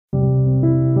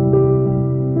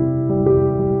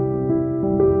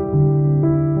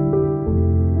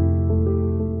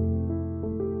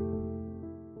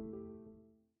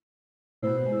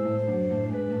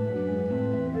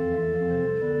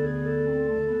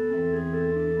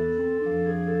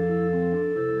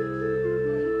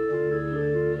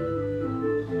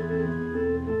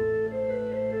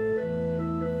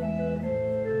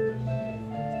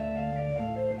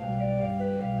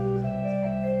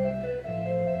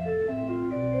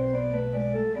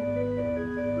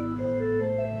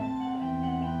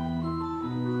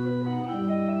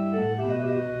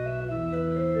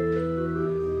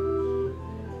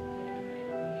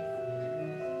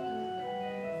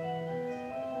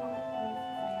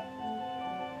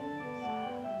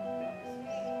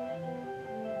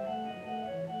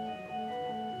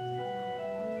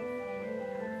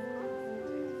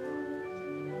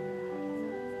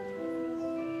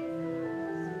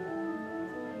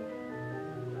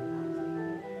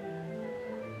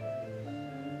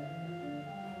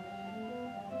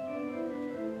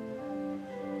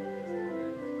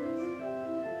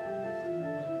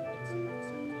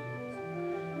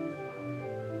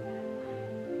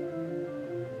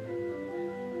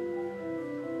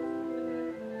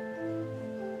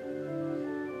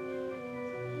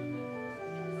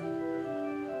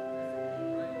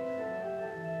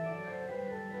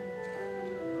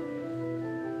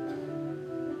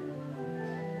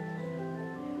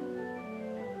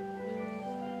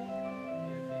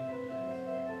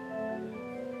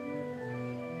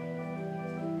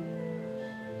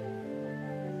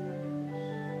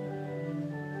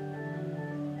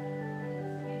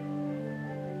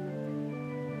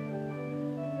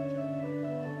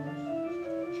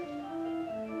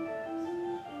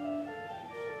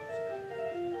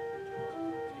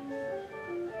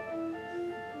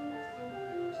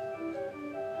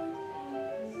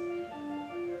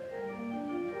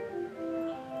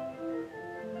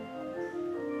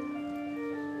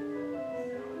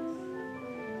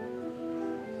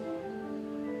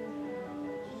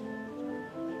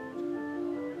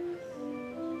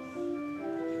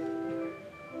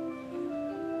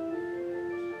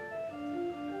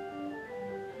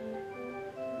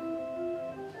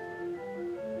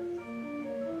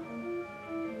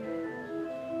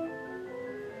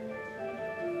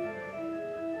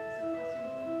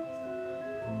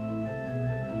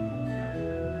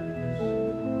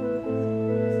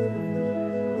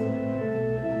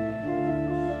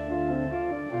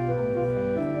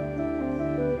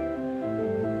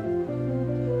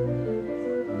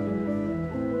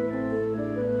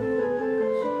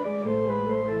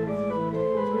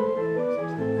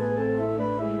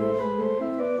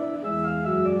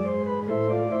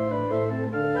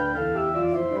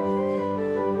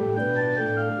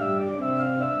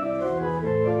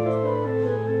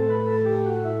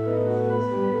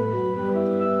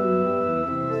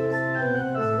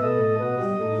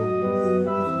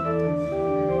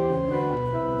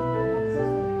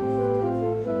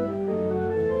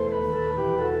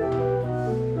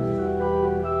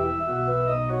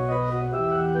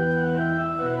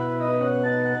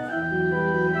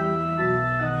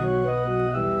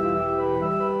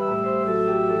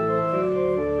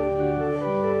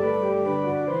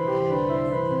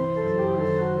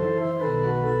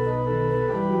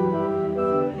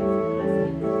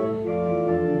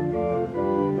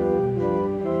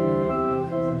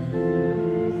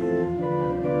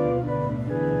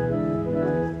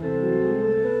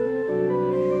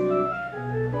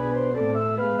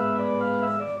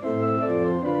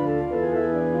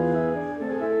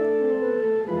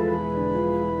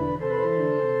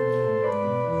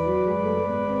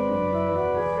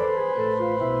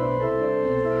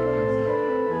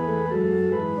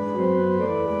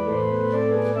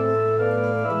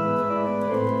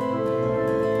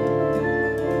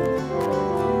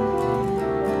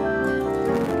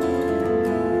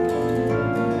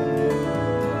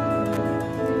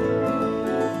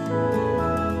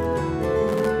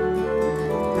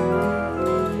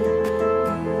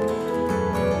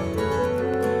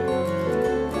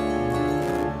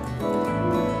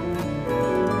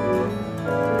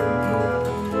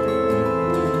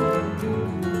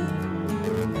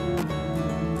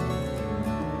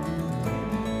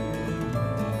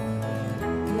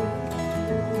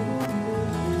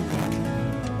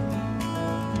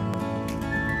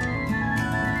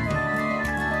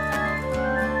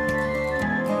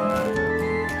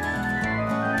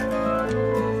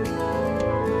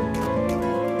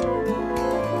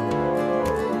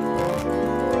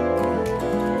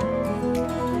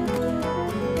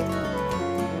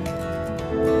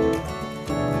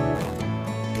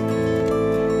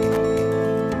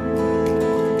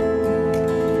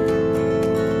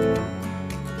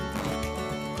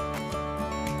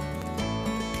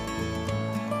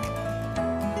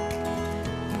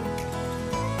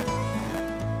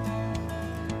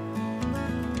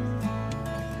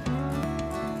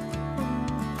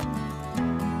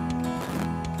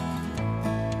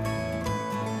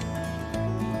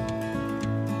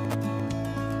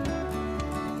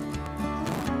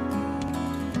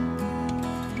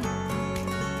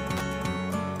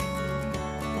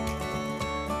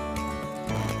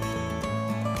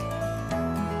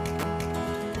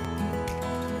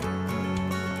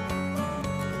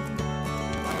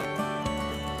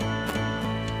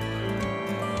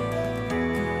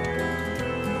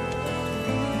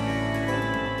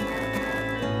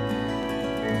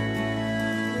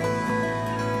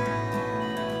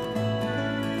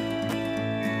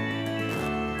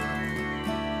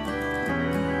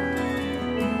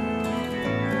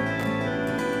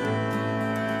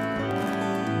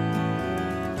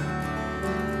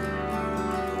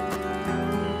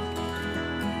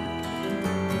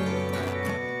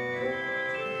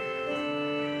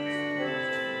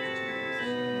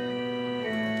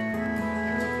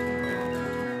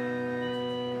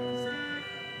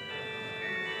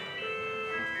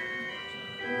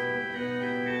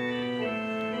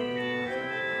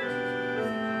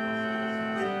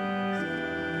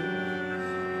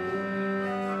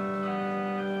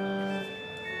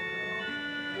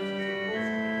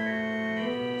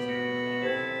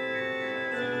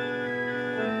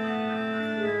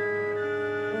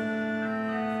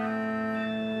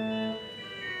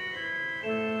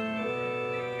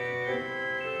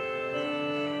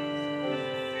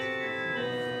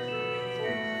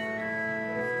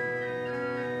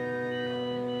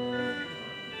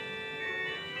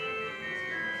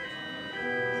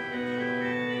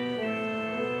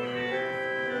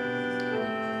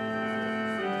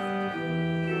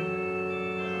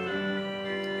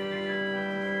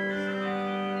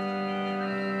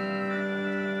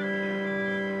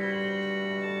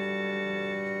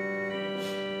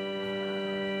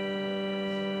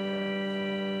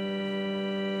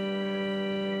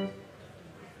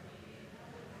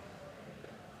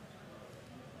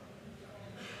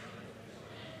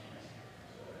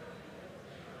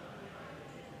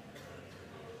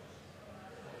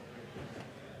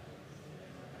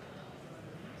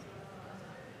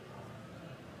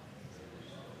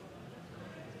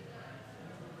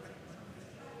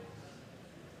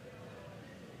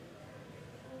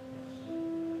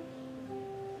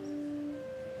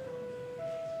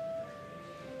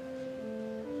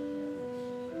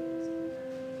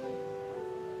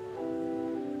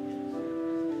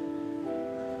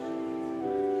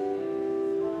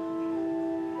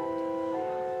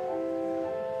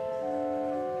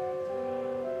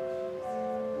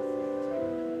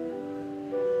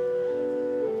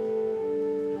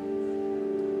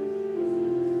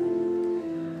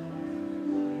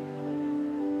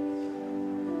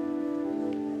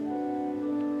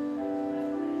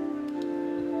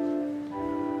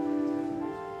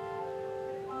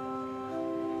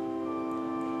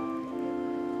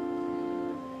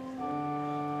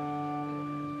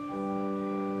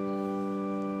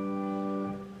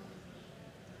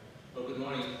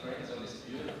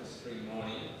Wednesday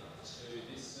morning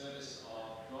to this service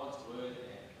of God's Word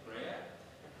and Prayer,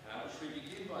 which we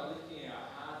begin by lifting our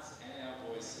hearts and our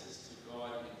voices to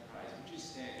God in praise. Would you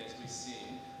stand as we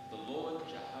sing, "The Lord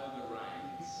Jehovah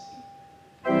Reigns"?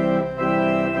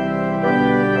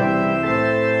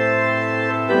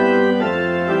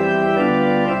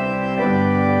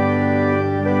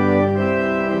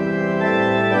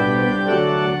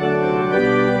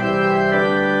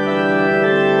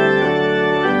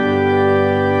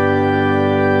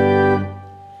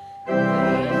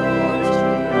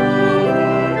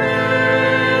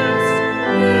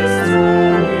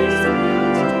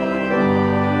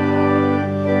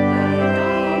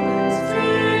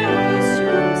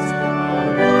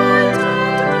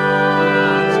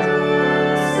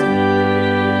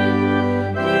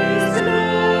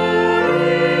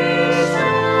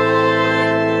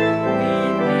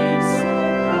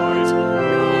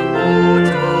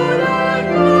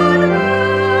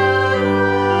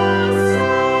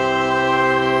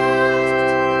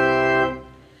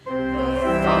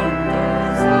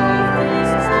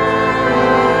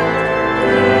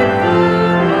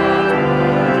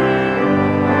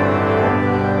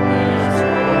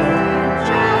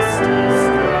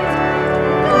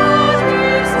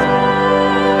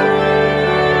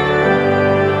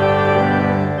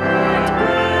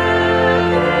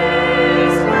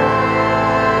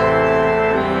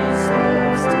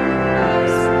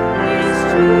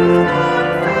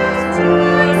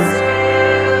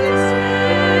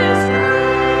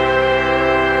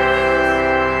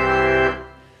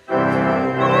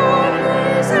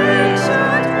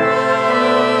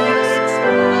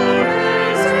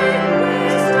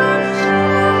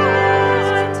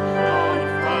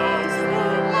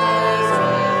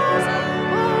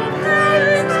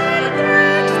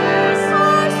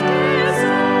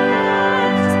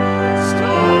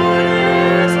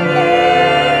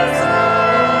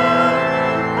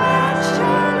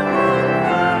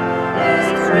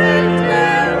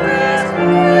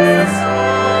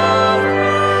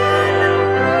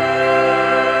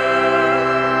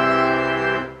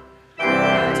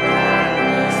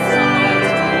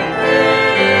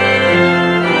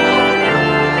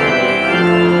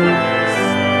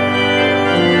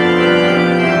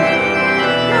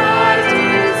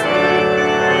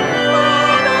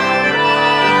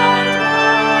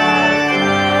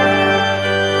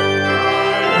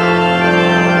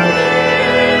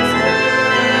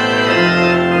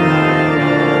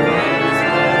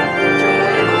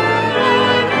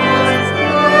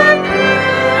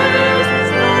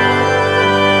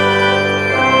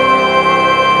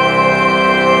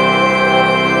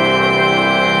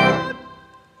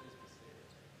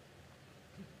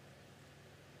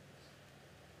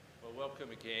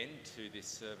 Welcome again to this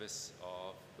service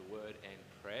of the Word and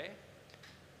Prayer.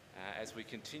 As we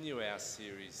continue our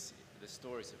series, The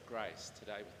Stories of Grace,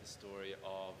 today with the story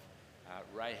of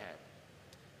Rahab,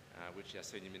 which our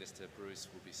Senior Minister Bruce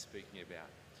will be speaking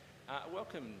about.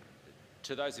 Welcome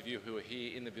to those of you who are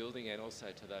here in the building and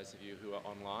also to those of you who are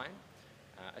online,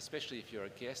 especially if you're a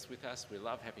guest with us. We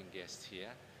love having guests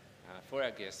here. For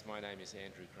our guests, my name is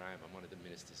Andrew Graham. I'm one of the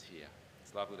ministers here.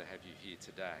 It's lovely to have you here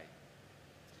today.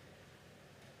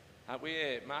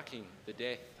 We're marking the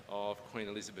death of Queen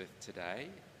Elizabeth today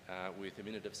with a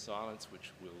minute of silence,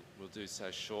 which we'll do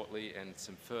so shortly, and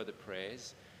some further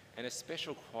prayers, and a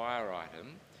special choir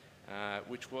item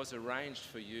which was arranged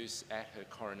for use at her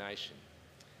coronation.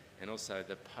 And also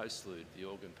the postlude, the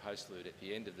organ postlude at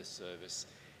the end of the service,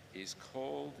 is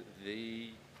called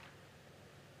the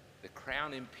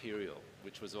Crown Imperial,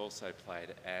 which was also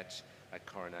played at a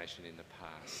coronation in the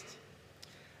past.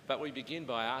 But we begin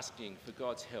by asking for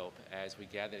God's help as we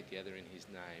gather together in his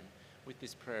name with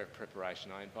this prayer of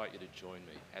preparation. I invite you to join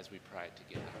me as we pray it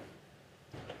together.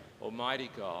 Almighty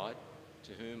God,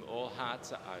 to whom all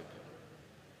hearts are open,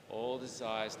 all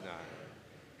desires known,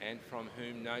 and from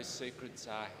whom no secrets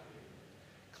are hidden,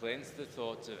 cleanse the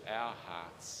thoughts of our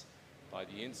hearts by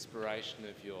the inspiration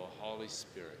of your Holy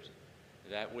Spirit,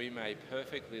 that we may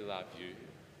perfectly love you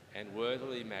and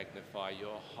worthily magnify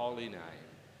your holy name,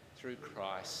 through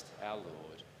Christ our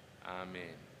Lord.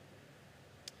 Amen.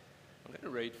 I'm going to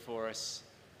read for us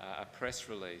a press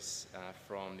release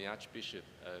from the Archbishop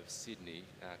of Sydney,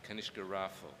 Kanishka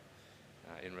Rafal,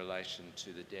 in relation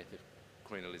to the death of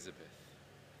Queen Elizabeth.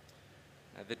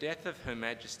 The death of Her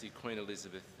Majesty Queen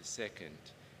Elizabeth II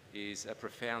is a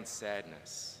profound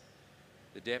sadness,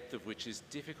 the depth of which is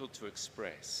difficult to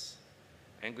express.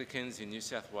 Anglicans in New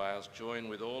South Wales join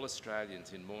with all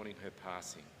Australians in mourning her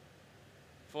passing.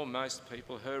 For most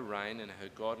people, her reign and her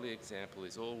godly example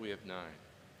is all we have known.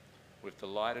 We've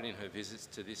delighted in her visits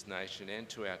to this nation and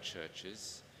to our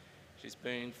churches, She's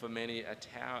been for many a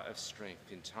tower of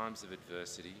strength in times of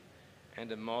adversity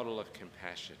and a model of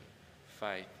compassion,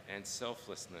 faith and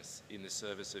selflessness in the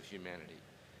service of humanity.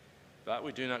 But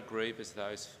we do not grieve as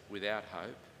those without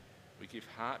hope. We give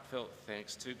heartfelt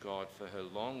thanks to God for her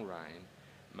long reign,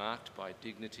 marked by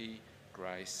dignity,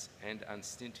 grace and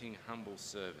unstinting humble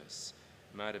service,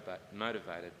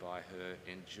 motivated by her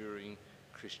enduring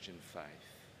Christian faith.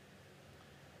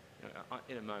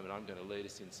 In a moment, I'm going to lead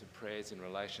us in some prayers in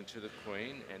relation to the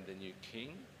Queen and the new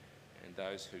King and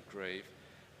those who grieve.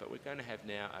 But we're going to have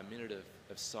now a minute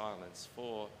of silence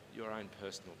for your own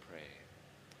personal prayer.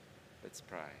 Let's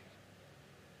pray.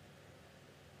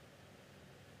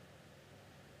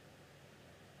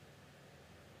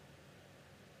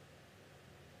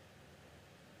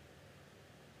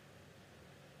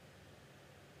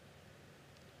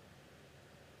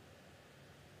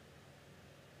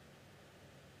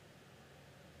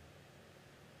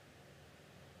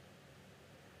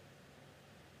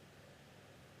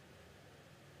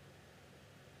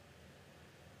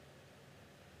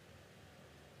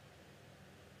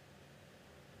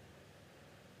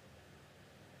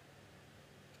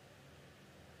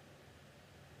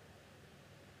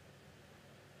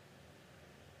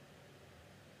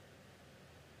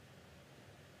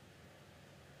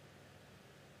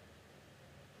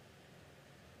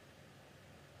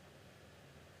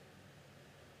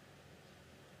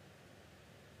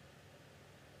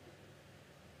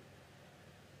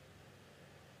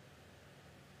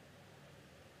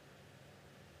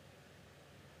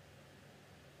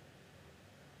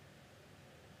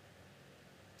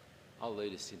 I'll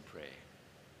lead us in prayer.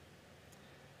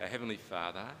 Our Heavenly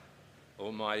Father,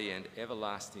 Almighty and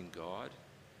everlasting God,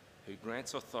 who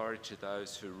grants authority to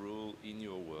those who rule in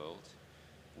your world,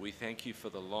 we thank you for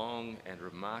the long and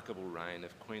remarkable reign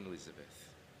of Queen Elizabeth.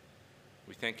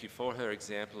 We thank you for her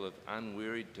example of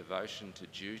unwearied devotion to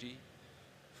duty,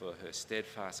 for her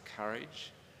steadfast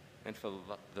courage, and for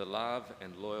the love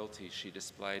and loyalty she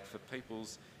displayed for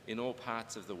peoples in all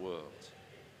parts of the world.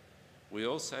 We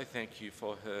also thank you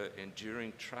for her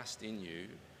enduring trust in you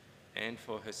and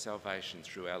for her salvation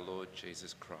through our Lord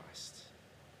Jesus Christ.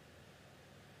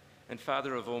 And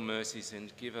Father of all mercies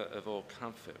and giver of all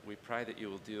comfort, we pray that you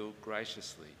will deal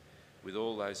graciously with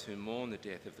all those who mourn the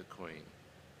death of the Queen,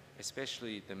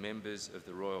 especially the members of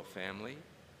the royal family,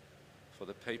 for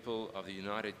the people of the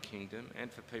United Kingdom and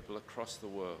for people across the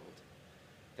world,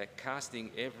 that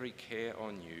casting every care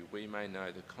on you, we may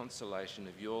know the consolation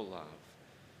of your love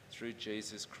through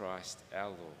Jesus Christ our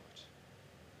Lord.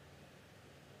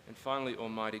 And finally,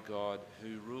 Almighty God,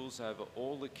 who rules over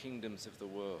all the kingdoms of the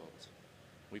world,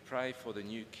 we pray for the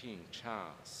new King,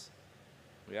 Charles.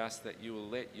 We ask that you will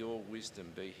let your wisdom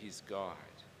be his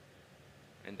guide,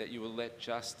 and that you will let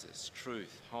justice,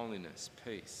 truth, holiness,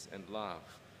 peace and love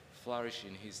flourish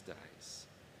in his days.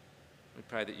 We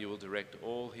pray that you will direct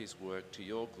all his work to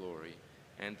your glory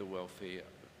and the welfare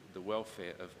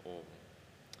of all.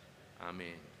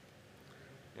 Amen.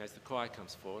 Now, as the choir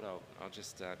comes forward, I'll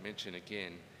just mention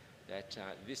again that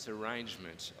this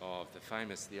arrangement of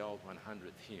the Old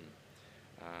 100th hymn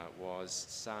was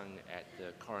sung at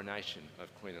the coronation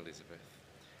of Queen Elizabeth.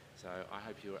 So I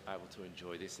hope you're able to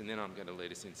enjoy this, and then I'm going to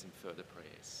lead us in some further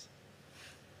prayers.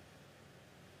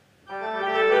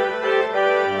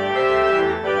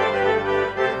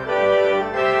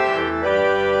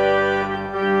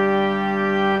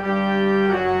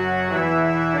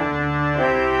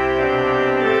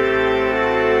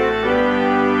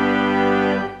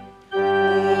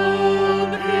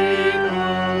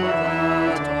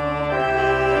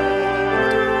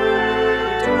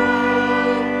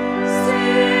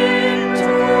 Sing to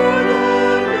the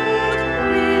Lord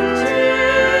with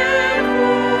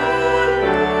cheerful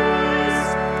voice.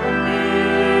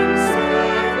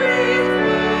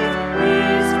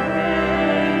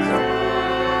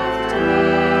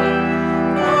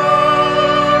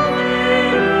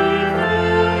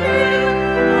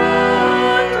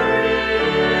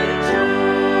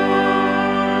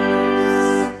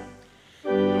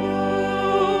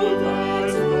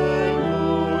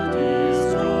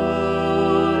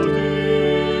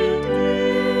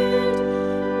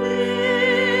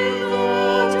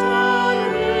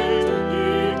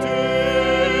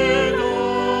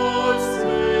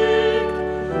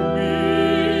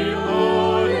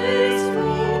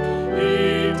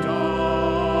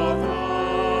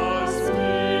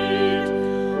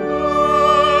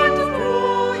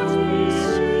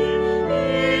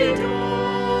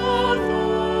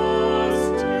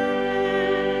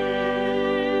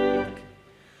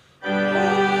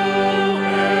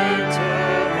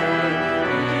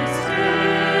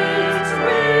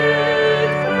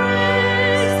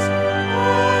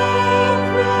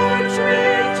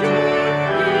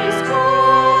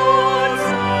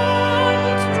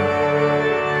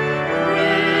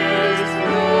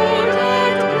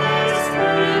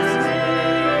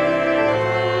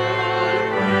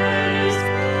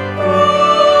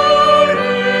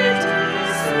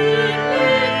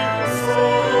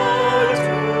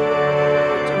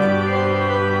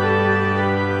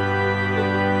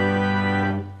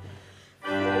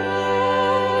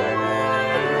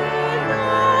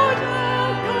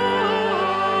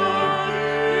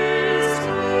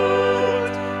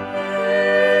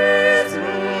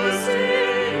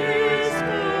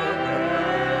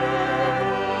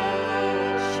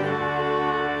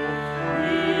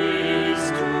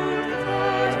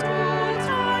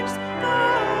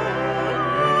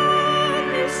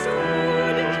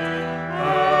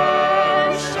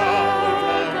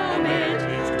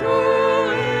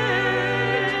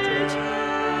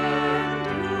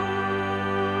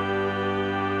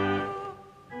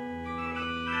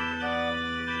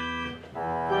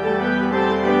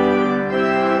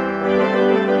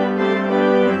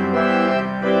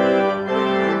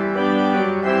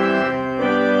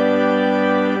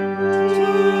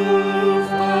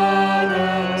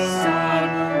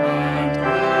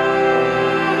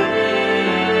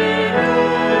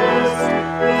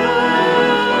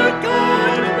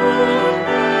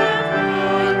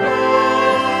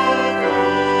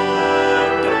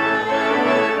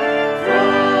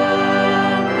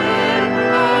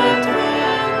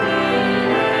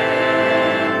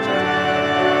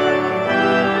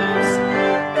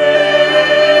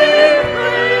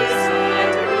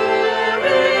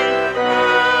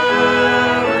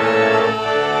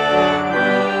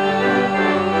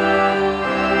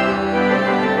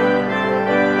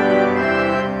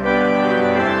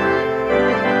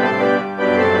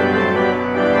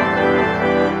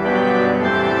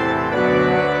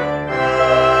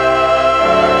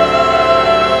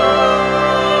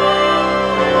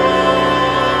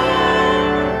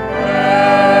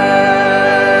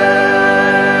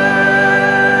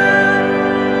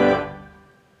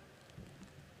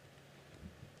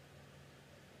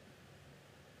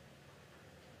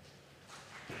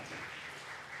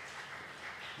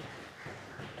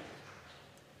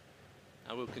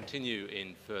 We'll continue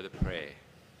in further prayer.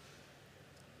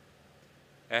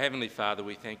 Our Heavenly Father,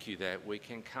 we thank you that we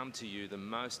can come to you, the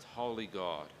most holy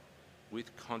God,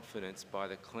 with confidence by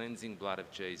the cleansing blood of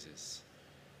Jesus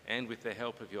and with the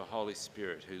help of your Holy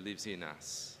Spirit who lives in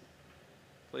us.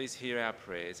 Please hear our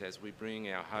prayers as we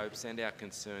bring our hopes and our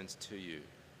concerns to you.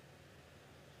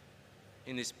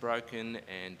 In this broken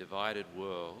and divided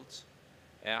world,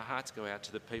 our hearts go out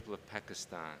to the people of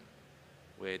Pakistan,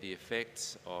 where the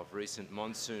effects of recent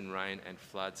monsoon rain and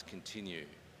floods continue.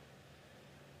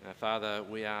 Now, Father,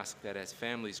 we ask that as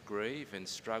families grieve and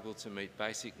struggle to meet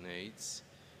basic needs,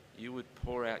 you would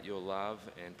pour out your love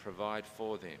and provide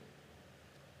for them.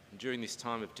 And during this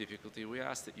time of difficulty, we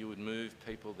ask that you would move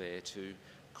people there to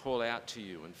call out to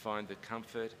you and find the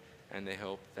comfort and the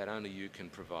help that only you can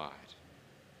provide.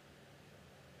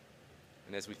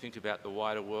 And as we think about the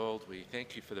wider world, we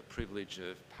thank you for the privilege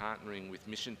of partnering with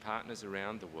mission partners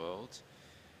around the world.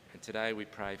 And today we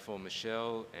pray for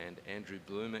Michelle and Andrew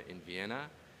Bloomer in Vienna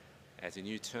as a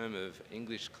new term of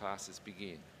English classes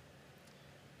begin.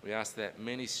 We ask that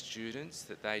many students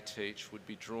that they teach would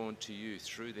be drawn to you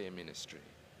through their ministry.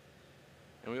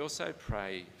 And we also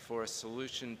pray for a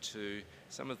solution to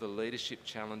some of the leadership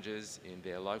challenges in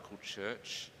their local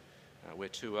church, where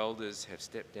two elders have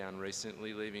stepped down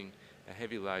recently, leaving a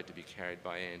heavy load to be carried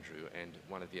by Andrew and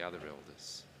one of the other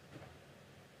elders.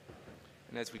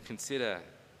 And as we consider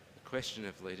the question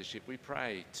of leadership, we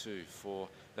pray too for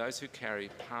those who carry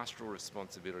pastoral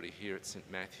responsibility here at St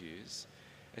Matthew's,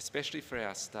 especially for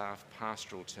our staff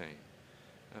pastoral team,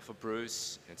 for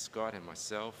Bruce and Scott and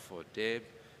myself, for Deb,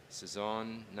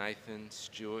 Suzanne, Nathan,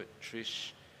 Stuart,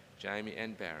 Trish, Jamie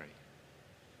and Barry.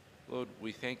 Lord,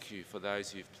 we thank you for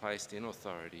those you've placed in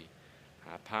authority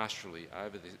pastorally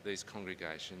over these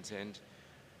congregations, and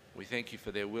we thank you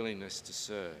for their willingness to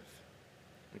serve.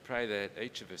 We pray that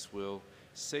each of us will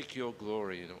seek your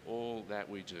glory in all that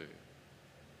we do.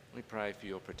 We pray for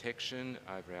your protection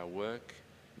over our work,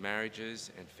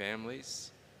 marriages and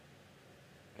families,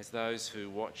 as those who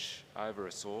watch over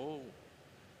us all,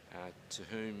 to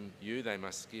whom they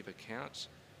must give account.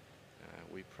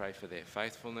 We pray for their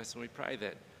faithfulness, and we pray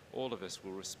that all of us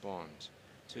will respond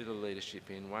to the leadership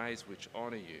in ways which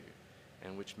honour you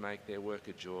and which make their work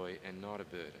a joy and not a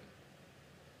burden.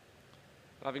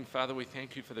 Loving Father, we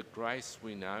thank you for the grace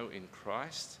we know in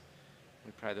Christ.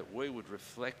 We pray that we would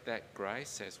reflect that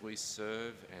grace as we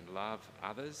serve and love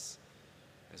others,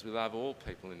 as we love all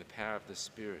people in the power of the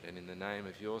Spirit and in the name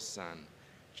of your Son,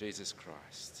 Jesus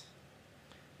Christ.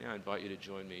 Now I invite you to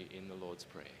join me in the Lord's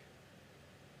Prayer.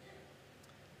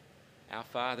 Our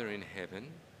Father in heaven,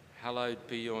 hallowed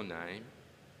be your name.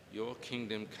 Your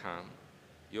kingdom come.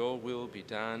 Your will be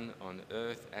done on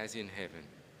earth as in heaven.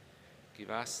 Give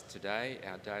us today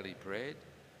our daily bread.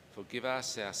 Forgive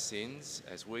us our sins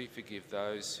as we forgive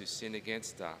those who sin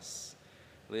against us.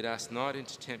 Lead us not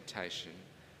into temptation,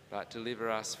 but deliver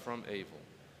us from evil.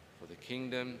 For the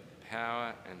kingdom, the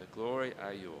power and the glory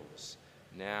are yours,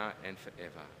 now and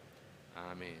forever.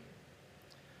 Amen.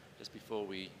 Just before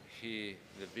we hear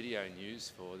the video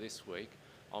news for this week,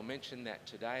 I'll mention that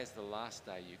today is the last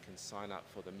day you can sign up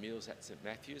for the Meals at St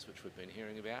Matthew's, which we've been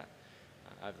hearing about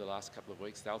over the last couple of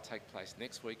weeks. They'll take place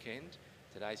next weekend.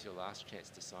 Today's your last chance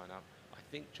to sign up. I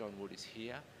think John Wood is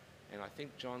here, and I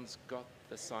think John's got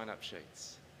the sign-up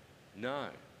sheets. No?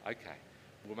 Okay.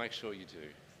 We'll make sure you do.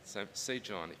 So see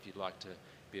John if you'd like to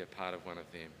be a part of one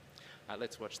of them.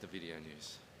 Let's watch the video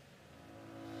news.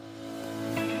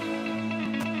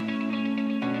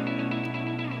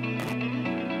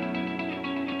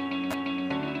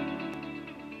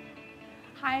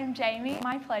 Hi, I'm Jamie.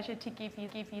 My pleasure to give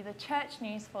you the church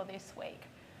news for this week.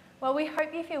 Well, we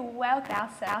hope you feel welcome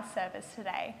to our service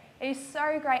today. It is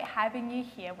so great having you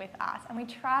here with us, and we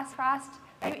trust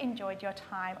you enjoyed your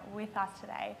time with us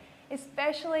today.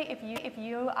 Especially if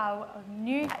you are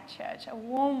new at church, a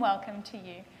warm welcome to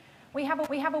you. We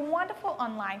have a wonderful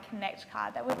online Connect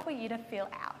card that we'll for you to fill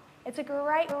out. It's a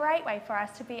great way for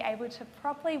us to be able to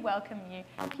properly welcome you,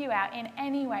 help you out in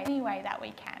any way that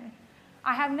we can.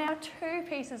 I have now two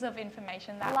pieces of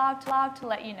information that I'd love to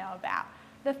let you know about.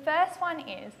 The first one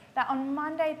is that on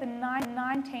Monday the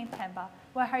 19th September,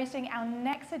 we're hosting our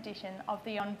next edition of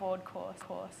the Onboard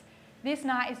course. This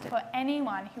night is for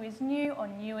anyone who is new or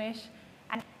newish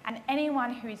and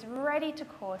anyone who is ready to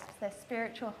course their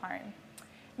spiritual home.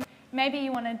 Maybe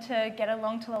you wanted to get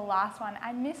along to the last one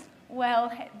and missed.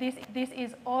 Well, this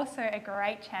is also a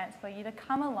great chance for you to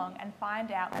come along and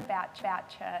find out about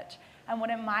church and what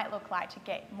it might look like to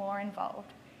get more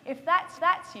involved. If that's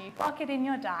you, block it in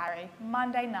your diary,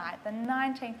 Monday night, the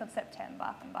 19th of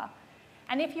September.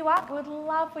 And if you are, we would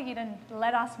love for you to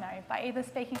let us know by either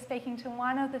speaking to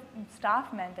one of the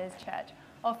staff members at church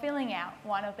or filling out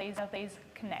one of these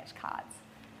Connect cards.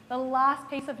 The last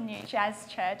piece of news as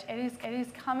church, it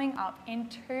is coming up in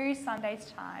 2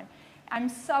 Sundays' time. I'm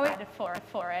so excited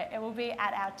for it. It will be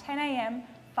at our 10 a.m.,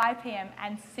 5 p.m.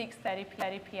 and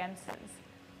 6:30 p.m. services.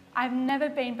 I've never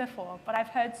been before, but I've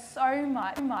heard so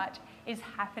much is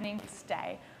happening this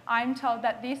day. I'm told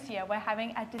that this year we're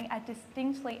having a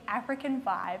distinctly African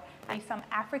vibe and some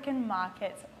African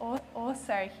markets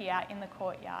also here in the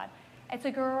courtyard. It's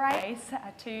a great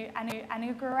and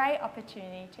a great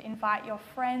opportunity to invite your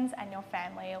friends and your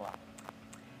family along.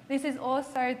 This is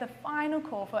also the final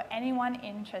call for anyone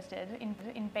interested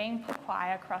in being part of the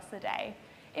choir across the day.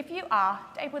 If you are,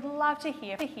 Dave would love to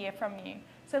hear from you.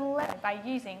 So let us know by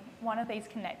using one of these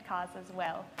Connect cards as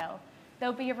well.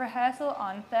 There'll be a rehearsal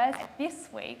on Thursday this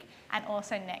week and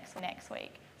also next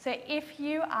week. So if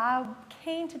you are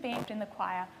keen to be involved in the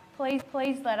choir, please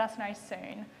let us know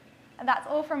soon. And that's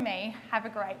all from me. Have a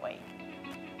great week.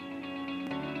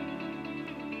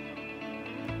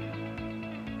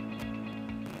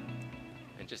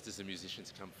 And just as the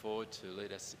musicians come forward to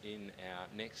lead us in our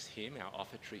next hymn, our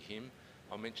offertory hymn,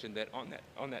 I'll mention that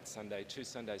on that Sunday, 2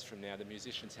 Sundays from now, the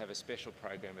musicians have a special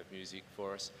program of music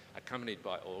for us, accompanied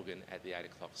by organ at the 8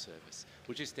 o'clock service.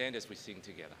 Would you stand as we sing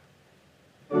together?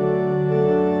 Have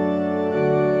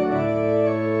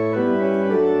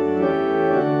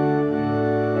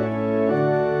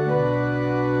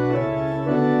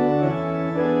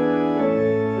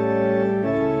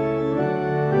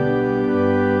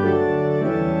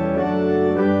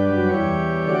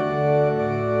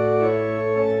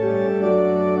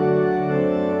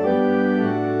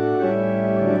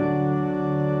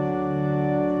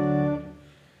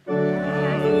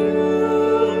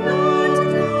you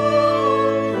not done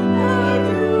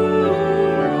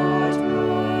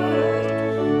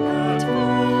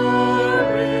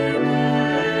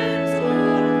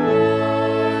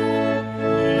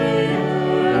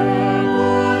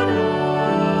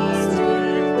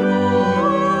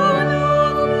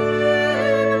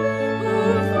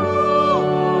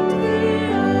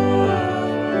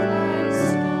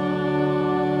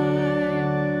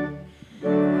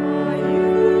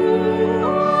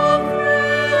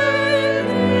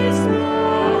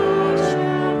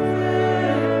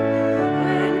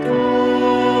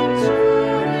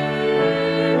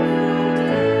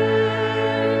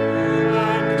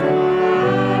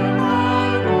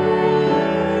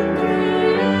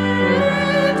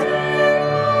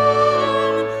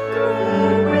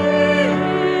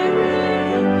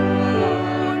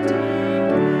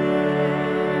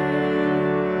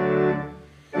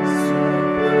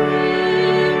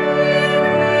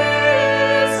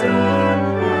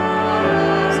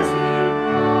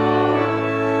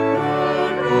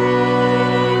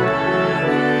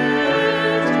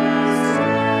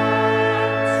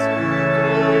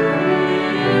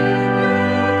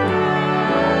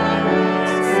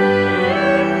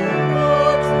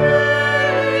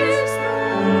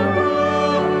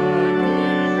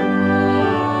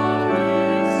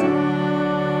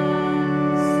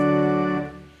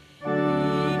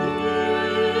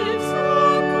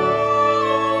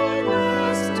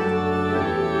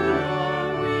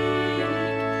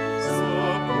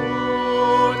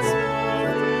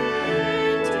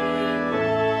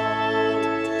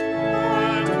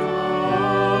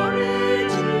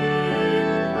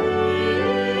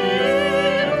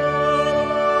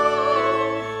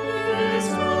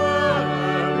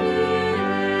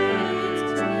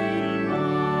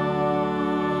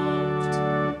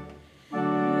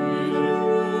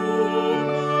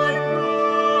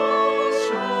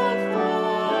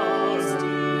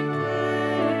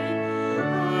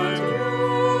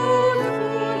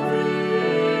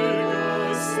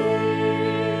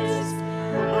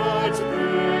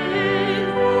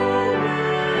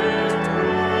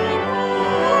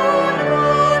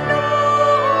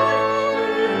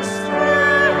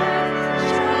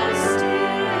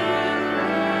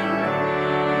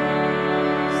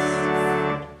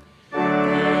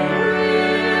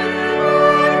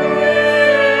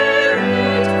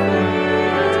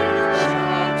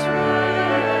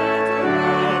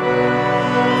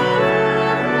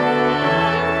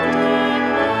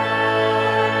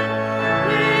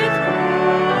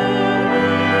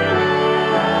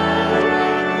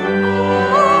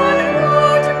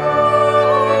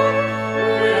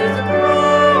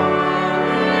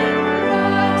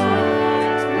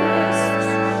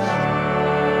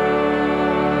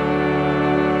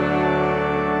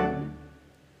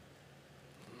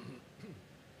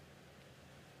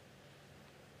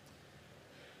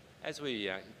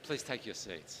Please take your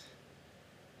seats.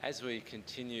 As we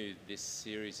continue this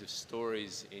series of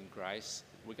stories in grace,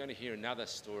 we're going to hear another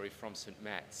story from St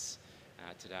Matt's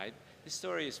today. This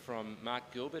story is from Mark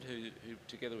Gilbert, who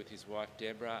together with his wife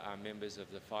Deborah are members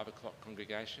of the 5 o'clock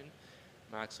congregation.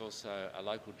 Mark's also a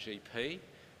local GP,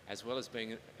 as well as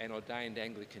being an ordained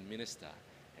Anglican minister.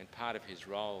 And part of his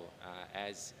role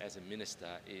as a minister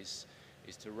is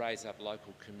to raise up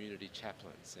local community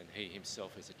chaplains, and he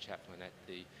himself is a chaplain at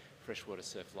the Freshwater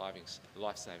Surf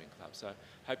Lifesaving Club. So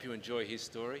hope you enjoy his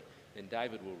story. Then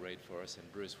David will read for us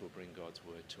and Bruce will bring God's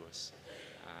word to us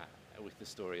with the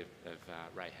story of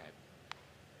Rahab.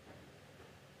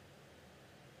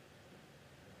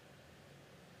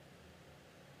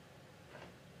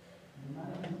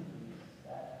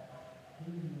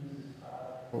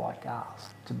 Like us,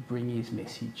 to bring his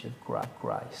message of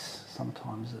grace,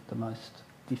 sometimes at the most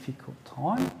difficult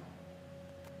time.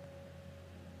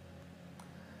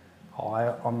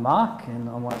 Hi, I'm Mark and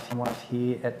I'm one of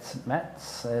here at St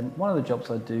Matt's, and one of the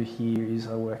jobs I do here is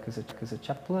I work as a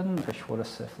chaplain at Freshwater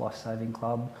Surf Lifesaving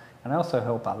Club, and I also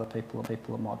help other people that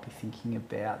might be thinking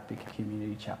about being a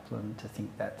community chaplain to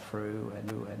think that through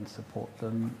and support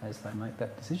them as they make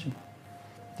that decision.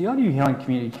 The idea behind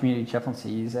community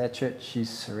chaplaincy is our church is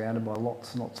surrounded by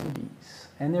lots and lots of communities,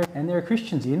 and there are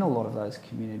Christians in a lot of those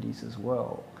communities as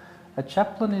well. A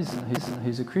chaplain is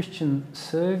who's a Christian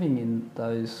serving in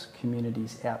those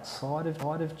communities outside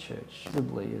of church,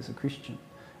 visibly as a Christian,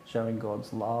 showing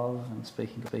God's love and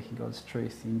speaking God's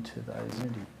truth into those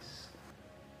communities.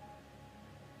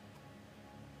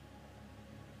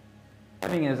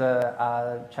 Serving as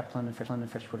a chaplain in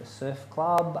Freshwater Surf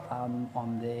Club,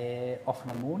 I'm there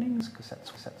often on mornings because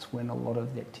that's when a lot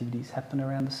of the activities happen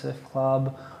around the surf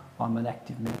club. I'm an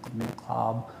active member of the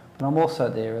club, but I'm also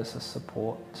there as a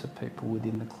support to people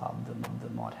within the club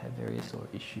that might have various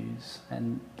issues.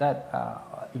 And that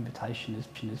invitation is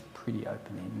pretty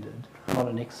open-ended. I'm not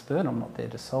an expert. I'm not there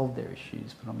to solve their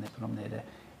issues, but I'm there to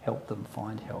help them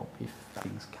find help if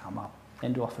things come up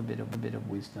and to offer a bit of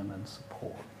wisdom and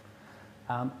support.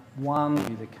 One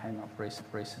that came up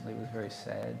recently was a very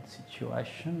sad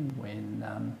situation when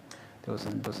there was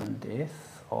a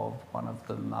death of one of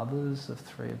the mothers of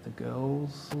 3 of the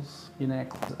girls in our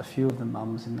club. A few of the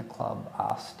mums in the club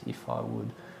asked if I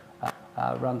would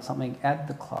run something at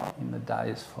the club in the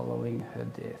days following her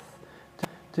death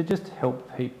to just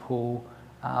help people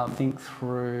think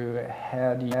through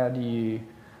how do you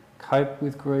cope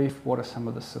with grief, what are some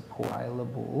of the support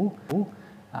available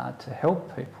to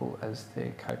help people as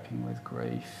they're coping with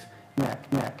grief. How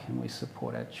can we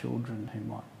support our children who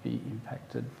might be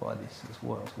impacted by this as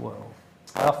well?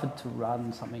 I offered to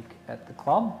run something at the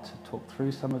club to talk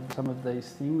through some of these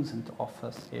things and to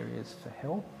offer areas for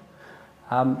help.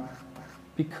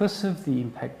 Because of the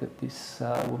impact that this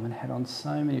woman had on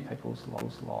so many people's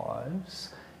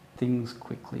lives, things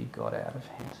quickly got out of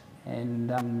hand.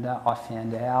 And I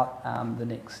found out the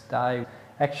next day,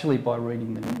 actually by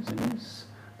reading the news,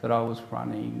 that I was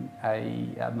running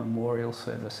a memorial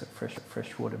service at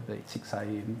Freshwater Beach, 6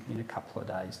 a.m. in a couple of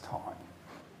days' time.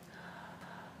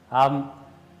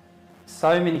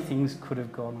 So many things could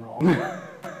have gone wrong.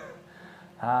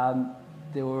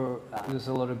 There was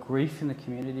a lot of grief in the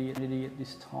community at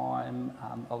this time.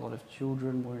 A lot of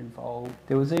children were involved.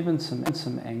 There was even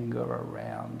some anger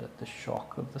around at the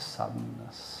shock of the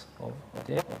suddenness of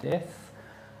death.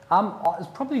 It's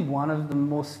probably one of the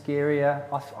more scarier.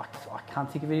 I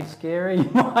can't think of any scary in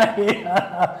my head.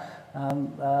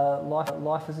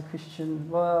 Life as a Christian.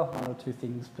 Well, 1 or 2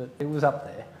 things, but it was up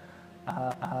there.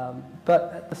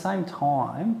 But at the same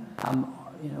time,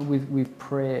 with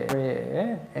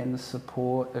prayer and the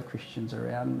support of Christians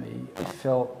around me, I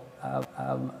felt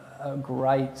a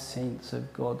great sense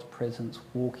of God's presence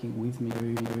walking with me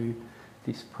through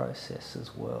this process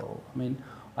as well. I mean,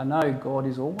 I know God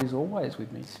is always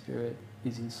with me. Spirit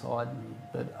is inside me.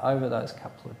 But over those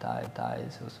couple of days,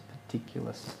 there was a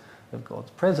particular of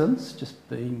God's presence just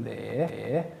being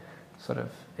there, sort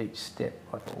of each step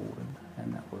I forward,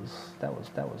 and that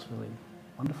was really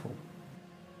wonderful.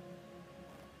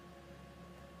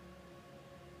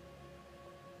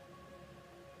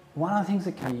 One of the things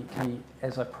that came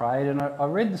as I prayed, and I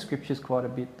read the scriptures quite a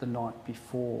bit the night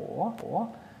before,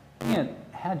 looking at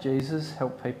how Jesus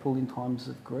helped people in times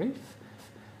of grief,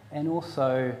 and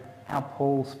also how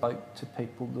Paul spoke to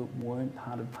people that weren't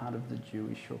part of the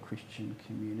Jewish or Christian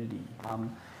community.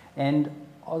 And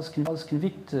I was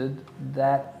convicted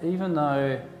that even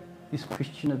though this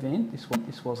Christian event,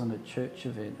 this wasn't a church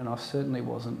event, and I certainly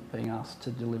wasn't being asked to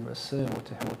deliver a sermon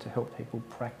or to help people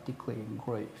practically in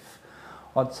grief,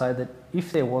 I'd say that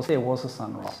if there was a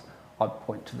sunrise, I'd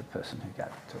point to the person who gave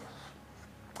it to us.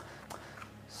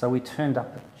 So we turned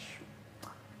up at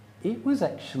it was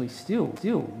actually still.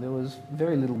 There was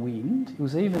very little wind. It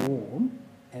was even warm,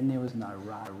 and there was no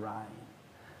rain.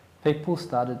 People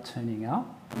started turning up.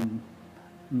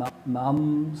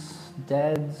 Mums,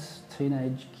 dads,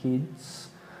 teenage kids,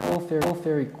 all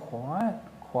very quiet,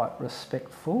 quite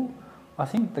respectful. I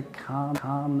think the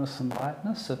calmness and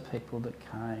lightness of people that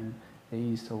came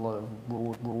eased a lot of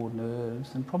raw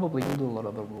nerves, and probably healed a lot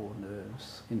of the raw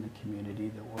nerves in the community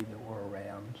that were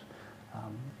around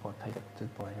by people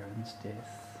affected by Aaron's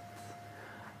death.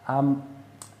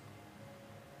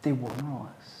 There was no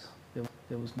ice.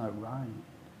 There was no rain.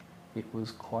 It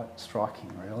was quite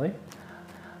striking, really.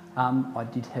 I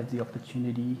did have the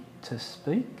opportunity to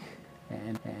speak,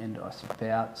 and I spoke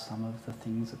about some of the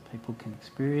things that people can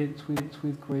experience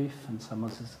with grief, and some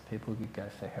of the people could go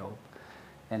for help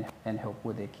and help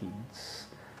with their kids.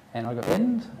 And I got to the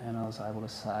end, and I was able to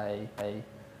say,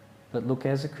 but look,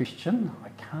 as a Christian, I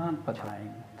can't but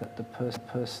saying that the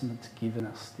person that's given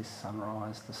us this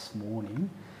sunrise this morning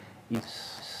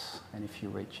is, and if you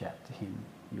reach out to him,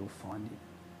 you'll find him.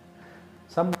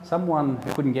 Someone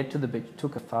who couldn't get to the beach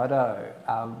took a photo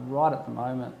right at the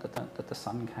moment that the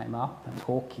sun came up and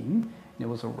talking. There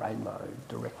was a rainbow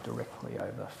directly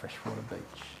over Freshwater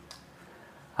Beach.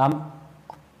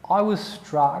 I was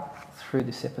struck through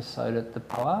this episode at the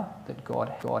power that God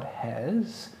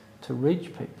has to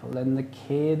reach people and the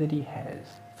care that he has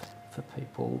for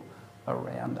people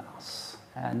around us.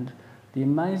 And the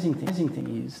amazing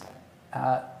thing is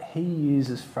he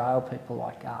uses frail people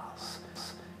like us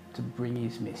to bring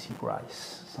his messy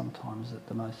grace, sometimes at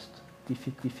the most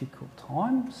difficult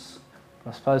times.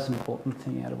 But I suppose the important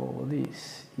thing out of all of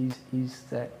this is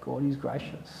that God is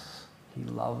gracious. He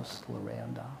loves all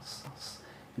around us.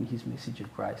 And his message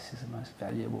of grace is the most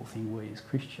valuable thing we as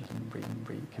Christians can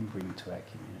bring to our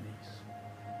communities.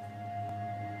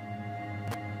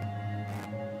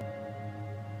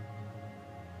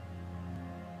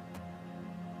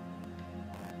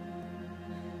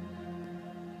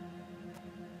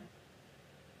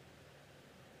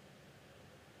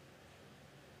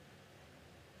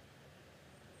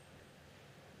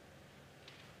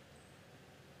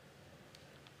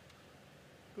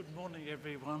 Good morning,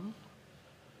 everyone.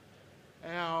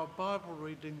 Our Bible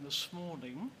reading this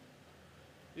morning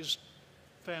is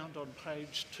found on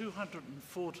page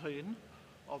 214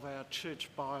 of our church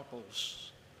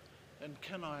Bibles. And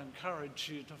can I encourage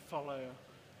you to follow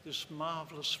this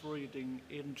marvellous reading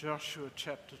in Joshua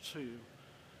chapter 2,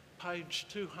 page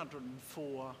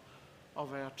 204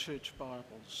 of our church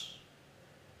Bibles.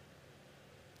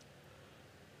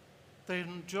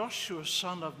 Then Joshua,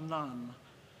 son of Nun,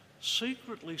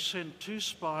 secretly sent 2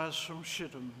 spies from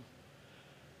Shittim.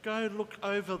 Go look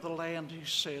over the land, he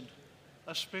said,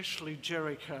 especially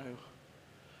Jericho.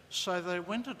 So they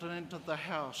went and entered the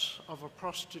house of a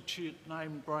prostitute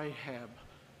named Rahab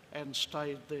and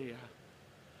stayed there.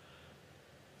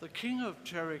 The king of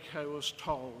Jericho was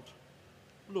told,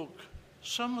 look,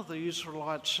 some of the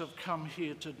Israelites have come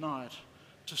here tonight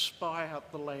to spy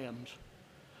out the land.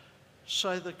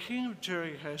 So the king of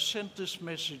Jericho sent this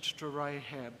message to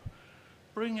Rahab,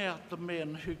 bring out the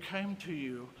men who came to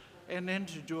you and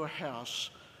entered your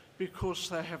house, because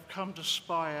they have come to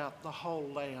spy out the whole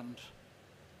land.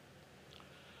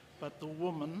 But the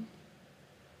woman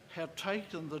had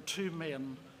taken the 2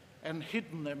 men and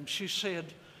hidden them. She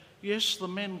said, yes, the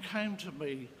men came to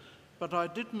me, but I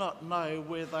did not know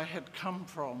where they had come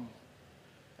from.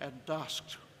 At dusk,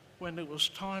 when it was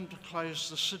time to close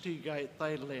the city gate,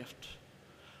 they left.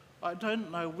 I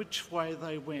don't know which way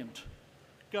they went.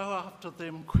 Go after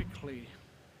them quickly.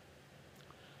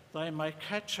 They may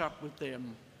catch up with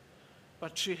them.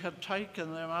 But she had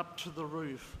taken them up to the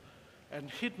roof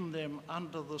and hidden them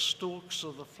under the stalks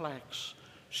of the flax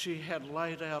she had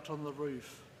laid out on the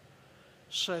roof.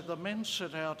 So the men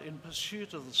set out in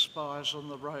pursuit of the spies on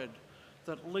the road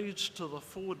that leads to the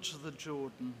fords of the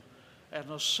Jordan, and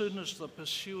as soon as the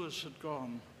pursuers had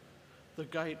gone, the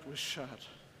gate was shut.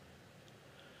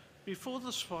 Before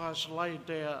the spies laid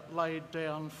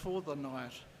down for the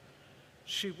night,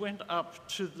 she went up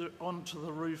onto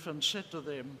the roof and said to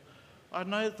them, I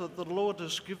know that the Lord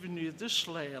has given you this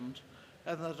land,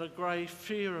 and that a great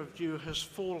fear of you has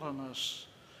fallen us,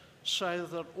 so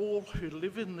that all who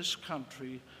live in this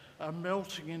country are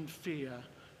melting in fear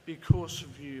because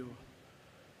of you.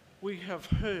 We have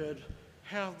heard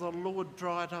how the Lord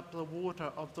dried up the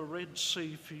water of the Red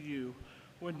Sea for you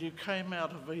when you came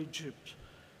out of Egypt,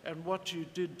 and what you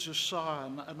did to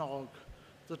Sihon and Og,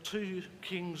 the 2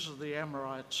 kings of the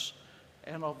Amorites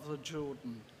and of the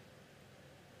Jordan,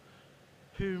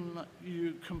 whom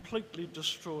you completely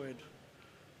destroyed.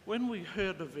 When we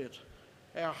heard of it,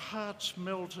 Our hearts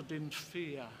melted in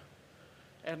fear,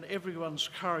 and everyone's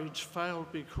courage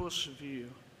failed because of you.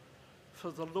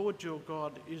 For the Lord your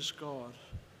God is God,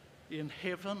 in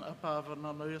heaven above and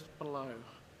on earth below.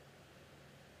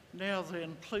 Now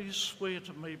then, please swear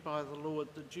to me by the Lord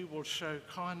that you will show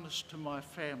kindness to my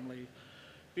family,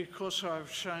 because I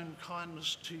have shown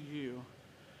kindness to you.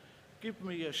 Give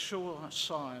me a sure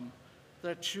sign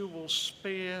that you will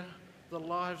spare the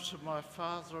lives of my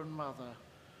father and mother,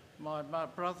 my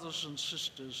brothers and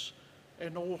sisters,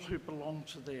 and all who belong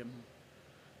to them,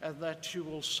 and that you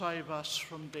will save us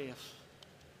from death.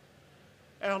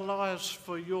 Our lives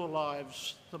for your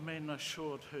lives, the men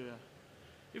assured her.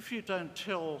 If you don't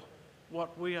tell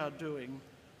what we are doing,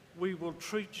 we will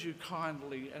treat you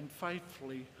kindly and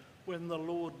faithfully when the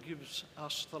Lord gives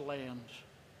us the land.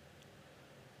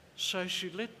 So she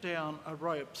let down a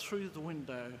rope through the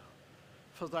window,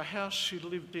 for the house she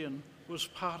lived in was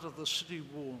part of the city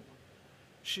wall.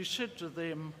 She said to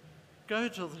them, "Go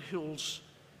to the hills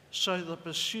so the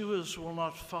pursuers will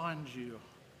not find you.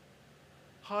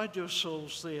 Hide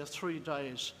yourselves there 3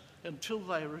 days until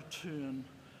they return,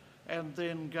 and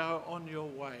then go on your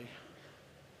way."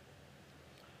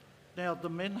 Now the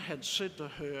men had said to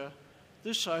her,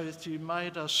 "This oath you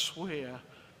made us swear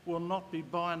will not be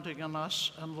binding on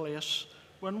us unless,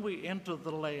 when we enter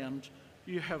the land,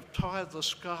 you have tied the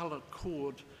scarlet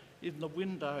cord in the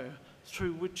window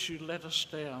through which you let us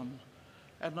down,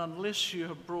 and unless you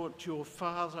have brought your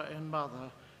father and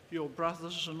mother, your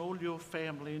brothers and all your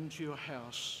family into your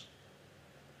house.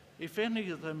 If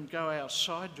any of them go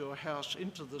outside your house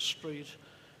into the street,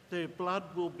 their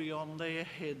blood will be on their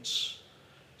heads.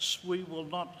 We will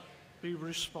not be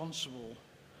responsible.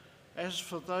 As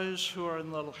for those who are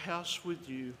in the house with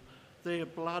you, their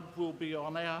blood will be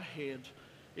on our head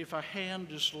if a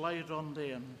hand is laid on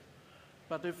them.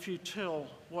 But if you tell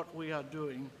what we are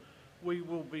doing, we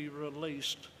will be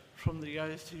released from the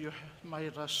oath you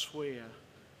made us swear."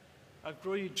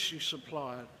 "Agreed," she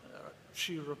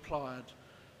replied.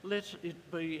 "Let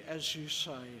it be as you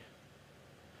say."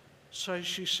 So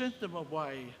she sent them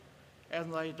away,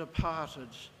 and they departed,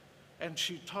 and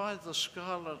she tied the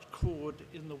scarlet cord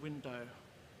in the window.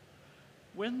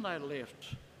 When they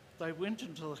left, they went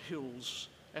into the hills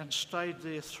and stayed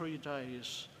there 3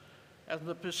 days, and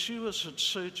the pursuers had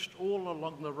searched all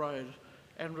along the road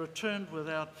and returned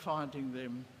without finding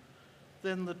them.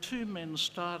 Then the 2 men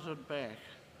started back.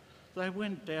 They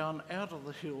went down out of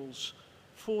the hills,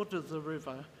 forded the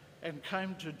river, and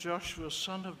came to Joshua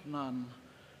son of Nun,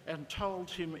 and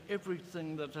told him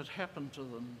everything that had happened to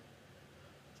them.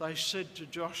 They said to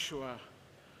Joshua,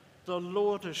 "The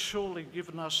Lord has surely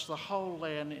given us the whole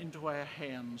land into our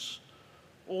hands.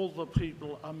 All the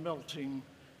people are melting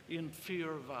in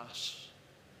fear of us."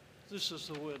 This is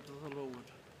the word of the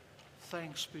Lord.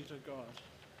 Thanks be to God.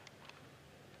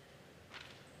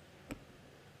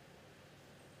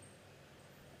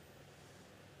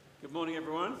 Good morning,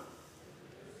 everyone.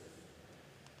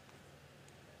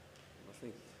 I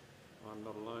think I'm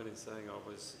not alone in saying I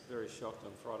was very shocked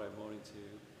on Friday morning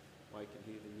to wake and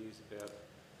hear the news about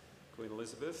Queen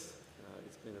Elizabeth.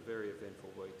 It's been a very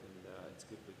eventful week, and it's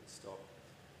good we can stop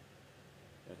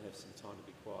and have some time to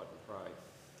be quiet and pray.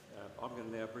 I'm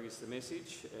going to now bring us the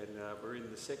message, and we're in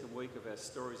the second week of our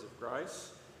Stories of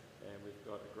Grace, and we've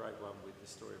got a great one with the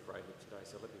story of Rahab today.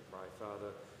 So let me pray.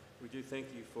 Father, we do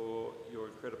thank you for your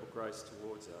incredible grace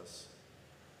towards us,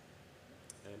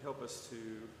 and help us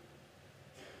to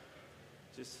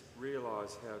just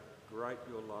realise how great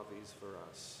your love is for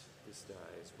us this day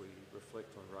as we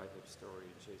reflect on Rahab's story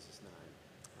in Jesus' name.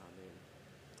 Amen.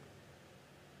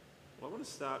 Well, I want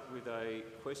to start with a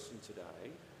question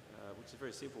today, which is a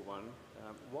very simple one.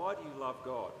 Why do you love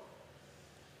God?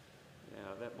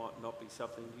 Now, that might not be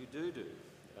something you do,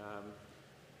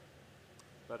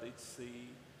 but it's the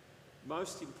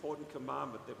most important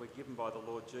commandment that we're given by the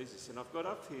Lord Jesus. And I've got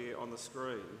up here on the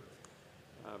screen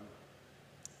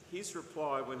his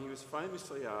reply when he was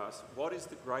famously asked, "What is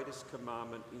the greatest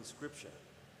commandment in Scripture?"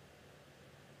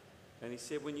 And he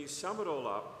said, when you sum it all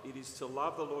up, it is to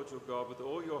love the Lord your God with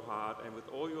all your heart and with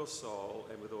all your soul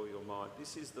and with all your mind.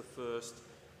 This is the first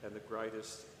and the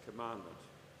greatest commandment.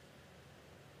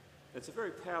 It's a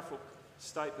very powerful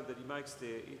statement that he makes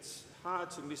there. It's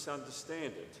hard to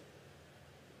misunderstand it.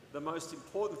 The most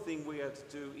important thing we have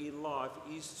to do in life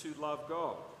is to love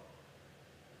God.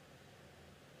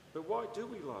 But why do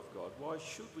we love God? Why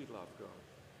should we love God?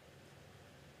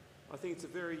 I think it's a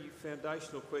very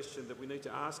foundational question that we need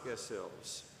to ask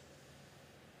ourselves.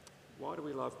 Why do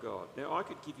we love God? Now, I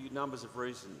could give you numbers of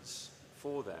reasons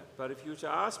for that, but if you were to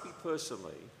ask me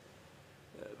personally,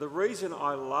 the reason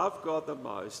I love God the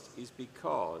most is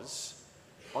because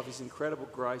of his incredible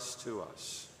grace to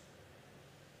us,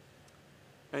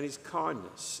 and his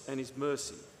kindness and his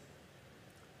mercy.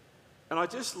 And I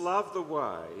just love the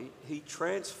way he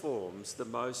transforms the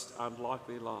most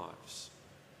unlikely lives.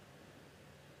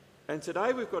 And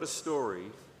today we've got a story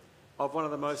of one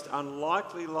of the most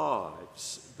unlikely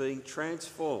lives being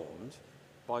transformed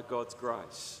by God's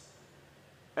grace.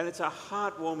 And it's a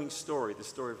heartwarming story, the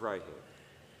story of Rahab.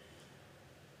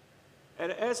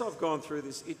 And as I've gone through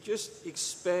this, it just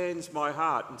expands my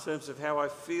heart in terms of how I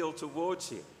feel towards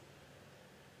him,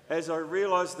 as I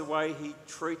realise the way he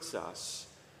treats us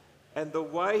and the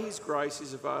way his grace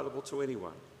is available to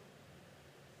anyone.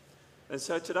 And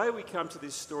so today we come to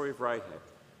this story of Rahab.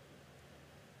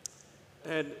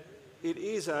 And it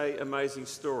is an amazing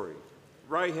story.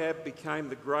 Rahab became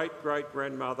the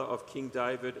great-great-grandmother of King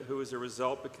David, who as a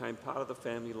result became part of the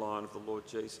family line of the Lord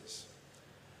Jesus.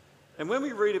 And when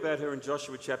we read about her in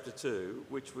Joshua chapter 2,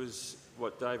 which was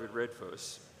what David read for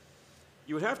us,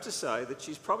 you would have to say that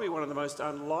she's probably one of the most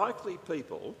unlikely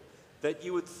people that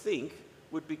you would think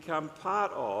would become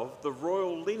part of the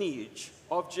royal lineage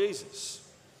of Jesus.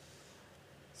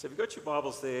 So if you've got your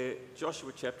Bibles there,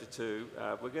 Joshua chapter 2,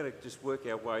 we're going to just work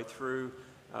our way through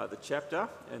the chapter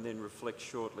and then reflect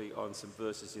shortly on some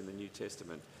verses in the New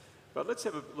Testament. But let's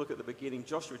have a look at the beginning,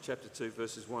 Joshua chapter 2,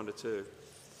 verses 1 to 2.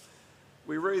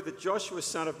 We read that Joshua,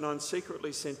 son of Nun,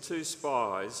 secretly sent 2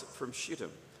 spies from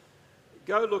Shittim.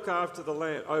 "Go look after the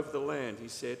land, over the land," he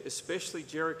said, "especially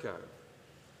Jericho."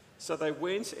 So they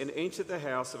went and entered the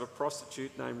house of a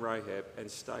prostitute named Rahab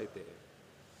and stayed there.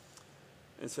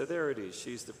 And so there it is.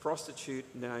 She's the prostitute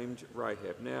named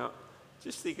Rahab. Now,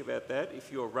 just think about that.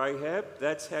 If you're Rahab,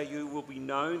 that's how you will be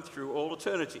known through all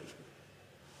eternity.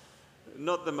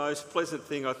 Not the most pleasant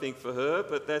thing, I think, for her,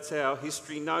 but that's how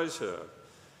history knows her.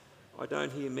 I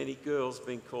don't hear many girls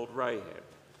being called Rahab,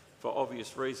 for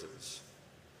obvious reasons.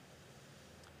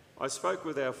 I spoke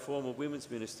with our former women's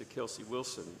minister, Kelsey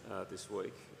Wilson, this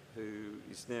week, who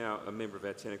is now a member of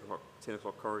our 10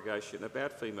 o'clock congregation,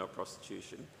 about female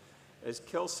prostitution, as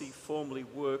Kelsey formerly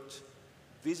worked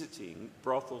visiting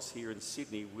brothels here in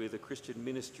Sydney with a Christian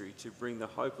ministry to bring the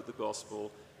hope of the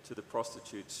gospel to the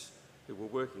prostitutes who were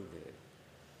working there.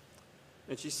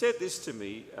 And she said this to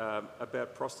me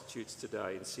about prostitutes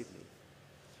today in Sydney.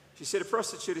 She said, "A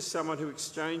prostitute is someone who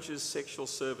exchanges sexual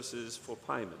services for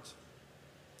payment."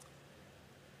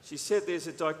 She said there's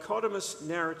a dichotomous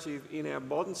narrative in our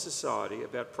modern society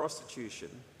about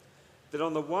prostitution that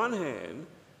on the one hand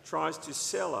tries to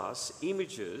sell us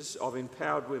images of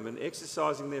empowered women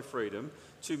exercising their freedom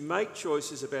to make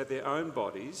choices about their own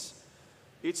bodies.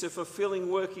 It's a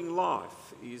fulfilling working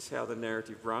life, is how the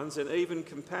narrative runs, and even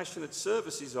compassionate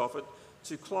service is offered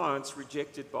to clients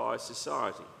rejected by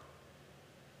society.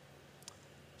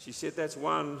 She said that's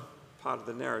one part of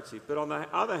the narrative, but on the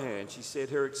other hand, she said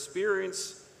her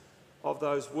experience of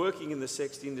those working in the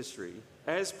sex industry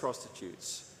as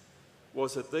prostitutes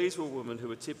was that these were women who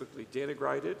were typically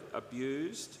denigrated,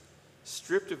 abused,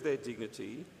 stripped of their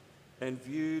dignity, and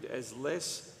viewed as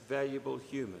less valuable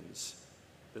humans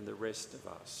than the rest of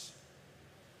us.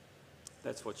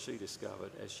 That's what she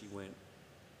discovered as she went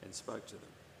and spoke to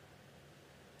them.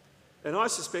 And I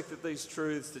suspect that these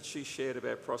truths that she shared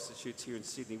about prostitutes here in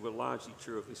Sydney were largely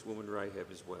true of this woman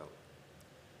Rahab as well.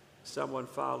 Someone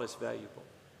far less valuable.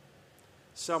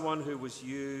 Someone who was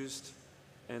used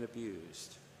and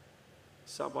abused.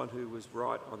 Someone who was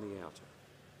right on the outer.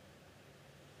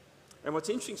 And what's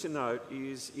interesting to note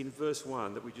is in verse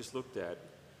 1 that we just looked at,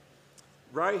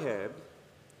 Rahab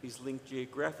is linked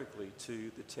geographically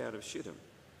to the town of Shittim.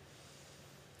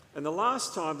 And the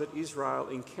last time that Israel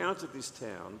encountered this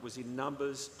town was in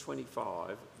Numbers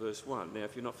 25, verse 1. Now,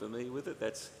 if you're not familiar with it,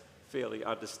 that's fairly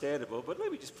understandable, but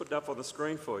let me just put it up on the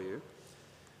screen for you.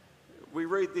 We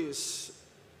read this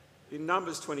in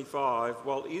Numbers 25,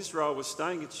 while Israel was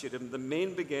staying at Shittim, the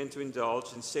men began to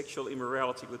indulge in sexual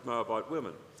immorality with Moabite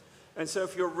women. And so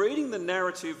if you're reading the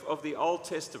narrative of the Old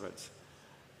Testament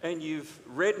and you've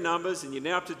read Numbers and you're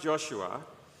now up to Joshua,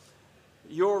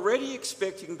 you're already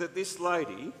expecting that this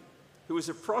lady, who is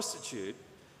a prostitute,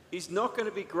 is not going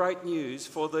to be great news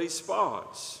for these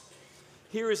spies.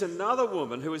 Here is another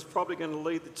woman who is probably going to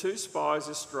lead the 2 spies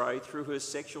astray through her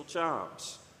sexual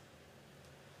charms.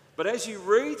 But as you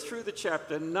read through the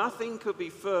chapter, nothing could be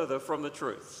further from the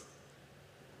truth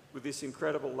with this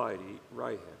incredible lady,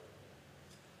 Rahab.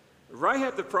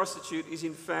 Rahab the prostitute is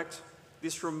in fact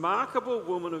this remarkable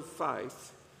woman of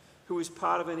faith who is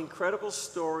part of an incredible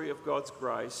story of God's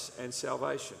grace and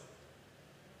salvation.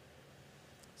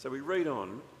 So we read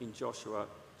on in Joshua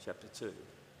chapter 2,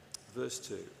 verse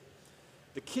 2.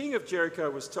 The king of Jericho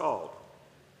was told,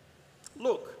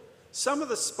 "Look, Some of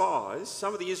the spies,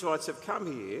 some of the Israelites have come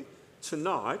here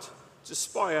tonight to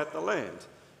spy out the land.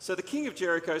 So the king of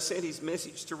Jericho sent his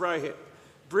message to Rahab,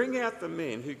 bring out the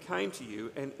men who came to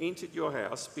you and entered your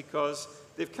house because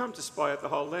they've come to spy out the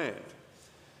whole land.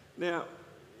 Now,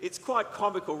 it's quite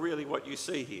comical really what you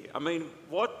see here. I mean,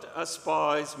 what are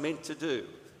spies meant to do?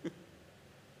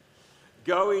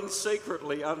 Go in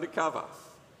secretly undercover.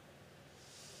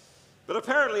 But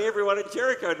apparently everyone in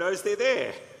Jericho knows they're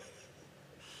there.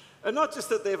 And not just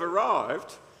that they've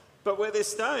arrived, but where they're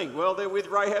staying. Well, they're with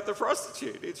Rahab the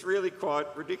prostitute. It's really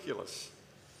quite ridiculous.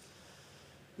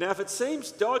 Now, if it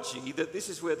seems dodgy that this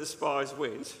is where the spies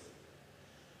went,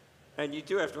 and you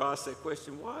do have to ask that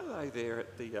question, why are they there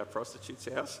at the prostitute's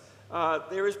house?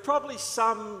 There is probably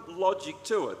some logic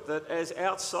to it, that as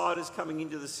outsiders coming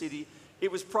into the city,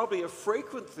 it was probably a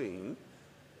frequent thing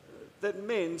that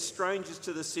men, strangers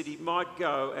to the city, might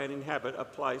go and inhabit a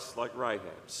place like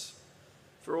Rahab's,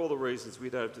 for all the reasons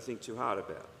we don't have to think too hard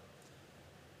about.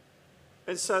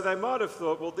 And so they might have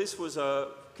thought, well, this was a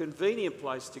convenient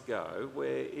place to go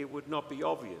where it would not be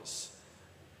obvious.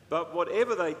 But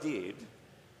whatever they did,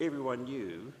 everyone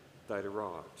knew they'd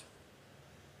arrived.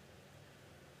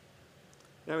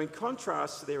 Now, in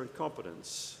contrast to their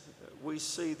incompetence, we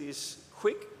see this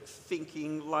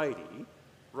quick-thinking lady,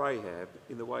 Rahab,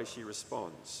 in the way she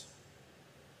responds.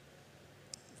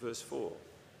 Verse 4.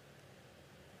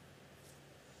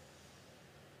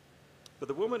 But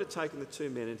the woman had taken the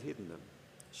two men and hidden them.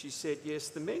 She said, yes,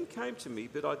 the men came to me,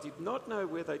 but I did not know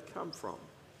where they'd come from.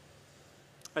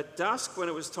 At dusk, when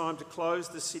it was time to close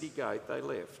the city gate, they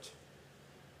left.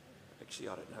 Actually,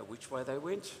 I don't know which way they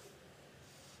went.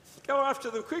 Go after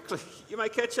them quickly. You may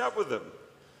catch up with them.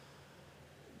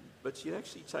 But she'd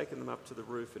actually taken them up to the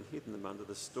roof and hidden them under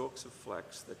the stalks of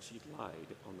flax that she'd laid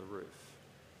on the roof.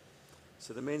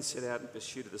 So the men set out in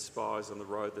pursuit of the spies on the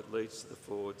road that leads to the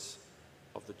fords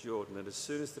of the Jordan, and as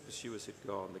soon as the pursuers had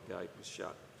gone, the gate was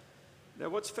shut. Now,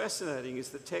 what's fascinating is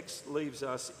the text leaves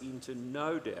us into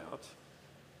no doubt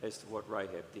as to what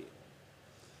Rahab did.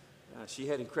 She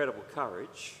had incredible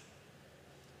courage.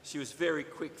 She was very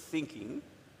quick thinking,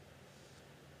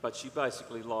 but she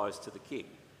basically lies to the king.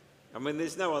 I mean,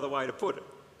 there's no other way to put it.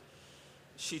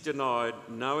 She denied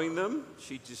knowing them.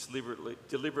 She just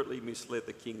deliberately misled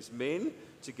the king's men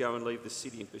to go and leave the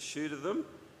city in pursuit of them,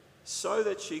 so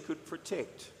that she could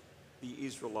protect the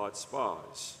Israelite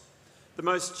spies. The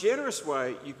most generous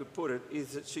way you could put it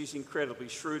is that she's incredibly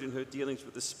shrewd in her dealings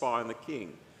with the spy and the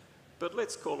king. But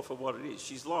let's call it for what it is.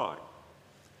 She's lying.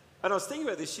 And I was thinking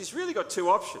about this. She's really got two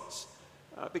options.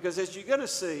 Because as you're going to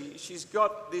see, she's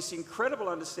got this incredible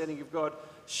understanding of God.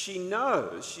 She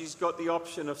knows she's got the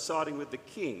option of siding with the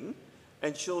king,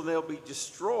 and they'll be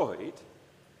destroyed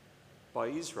by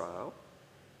Israel,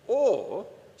 or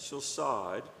she'll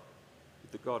side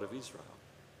the God of Israel.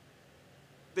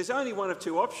 There's only one of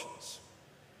two options.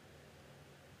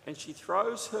 And she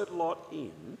throws her lot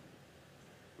in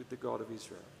with the God of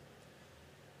Israel.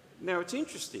 Now, it's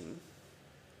interesting.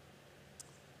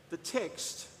 The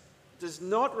text does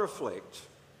not reflect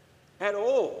at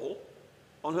all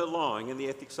on her lying and the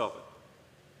ethics of it.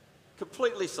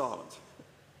 Completely silent.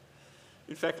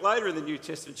 In fact, later in the New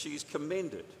Testament, she is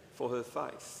commended for her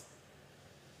faith.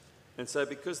 And so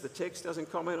because the text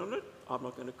doesn't comment on it, I'm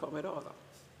not going to comment either.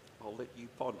 I'll let you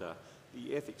ponder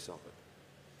the ethics of it.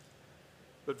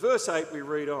 But verse 8, we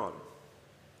read on.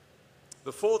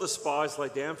 Before the spies lay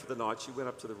down for the night, she went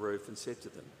up to the roof and said to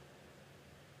them,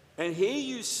 and here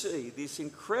you see this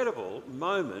incredible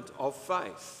moment of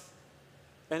faith,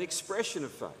 an expression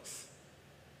of faith.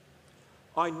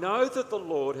 I know that the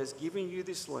Lord has given you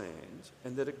this land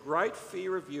and that a great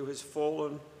fear of you has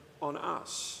fallen on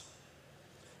us,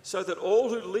 so that all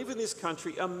who live in this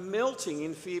country are melting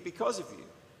in fear because of you.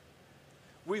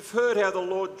 We've heard how the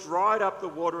Lord dried up the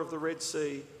water of the Red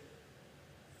Sea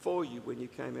for you when you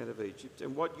came out of Egypt,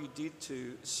 and what you did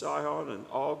to Sihon and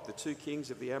Og, the two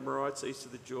kings of the Amorites east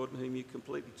of the Jordan, whom you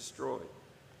completely destroyed.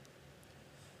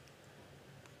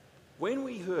 When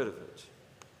we heard of it,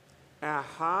 our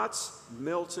hearts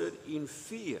melted in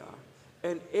fear,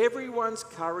 and everyone's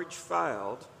courage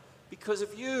failed because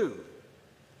of you.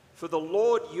 For the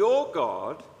Lord your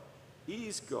God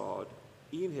is God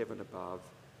in heaven above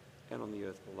and on the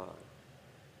earth below.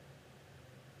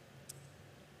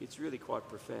 It's really quite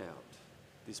profound,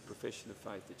 this profession of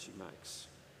faith that she makes,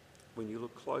 when you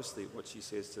look closely at what she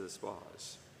says to the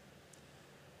spies.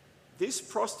 This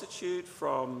prostitute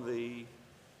from the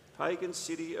pagan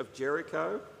city of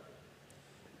Jericho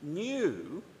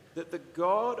knew that the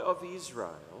God of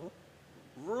Israel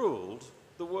ruled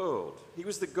the world. He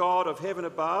was the God of heaven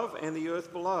above and the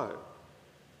earth below.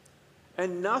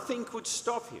 And nothing could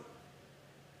stop him.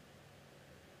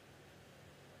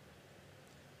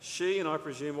 She, and I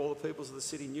presume all the peoples of the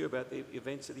city, knew about the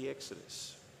events of the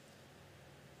Exodus.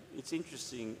 It's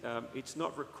interesting, it's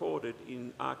not recorded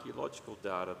in archaeological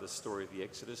data, the story of the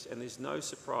Exodus, and there's no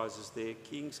surprises there.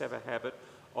 Kings have a habit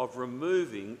of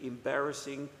removing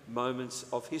embarrassing moments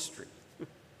of history.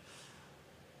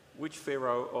 Which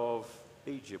pharaoh of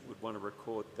Egypt would want to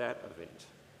record that event?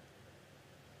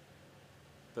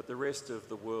 But the rest of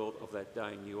the world of that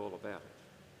day knew all about it.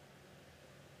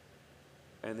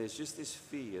 And there's just this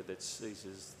fear that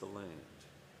seizes the land.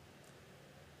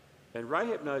 And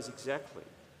Rahab knows exactly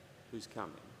who's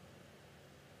coming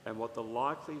and what the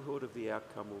likelihood of the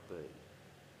outcome will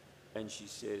be. And she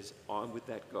says, I'm with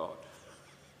that God.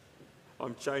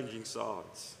 I'm changing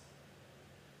sides.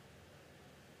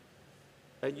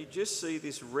 And you just see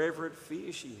this reverent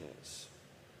fear she has.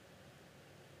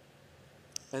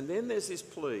 And then there's this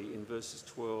plea in verses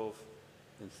 12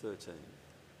 and 13.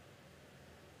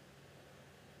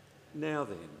 Now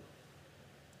then,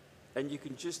 and you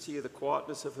can just hear the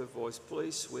quietness of her voice,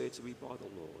 please swear to me by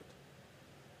the Lord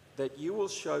that you will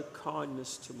show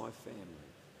kindness to my family.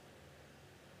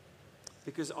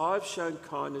 Because I've shown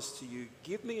kindness to you,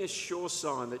 give me a sure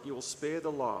sign that you will spare the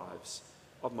lives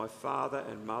of my father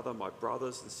and mother, my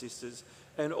brothers and sisters,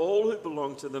 and all who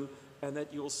belong to them, and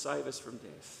that you will save us from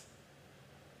death.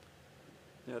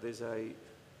 Now there's a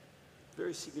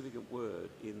very significant word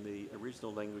in the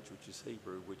original language, which is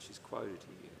Hebrew, which is quoted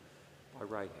here by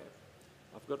Rahab.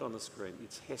 I've got it on the screen.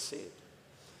 It's hesed.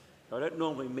 I don't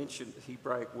normally mention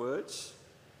Hebraic words,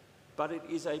 but it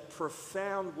is a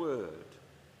profound word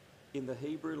in the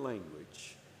Hebrew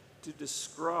language to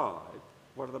describe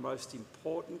one of the most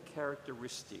important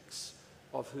characteristics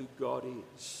of who God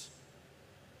is.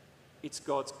 It's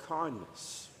God's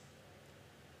kindness.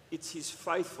 It's his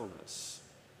faithfulness.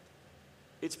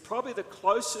 It's probably the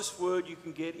closest word you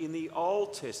can get in the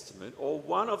Old Testament, or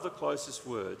one of the closest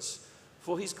words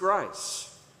for his grace.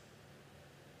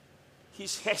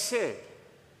 His hesed.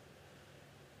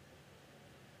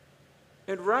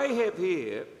 And Rahab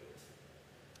here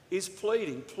is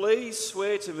pleading, please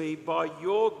swear to me by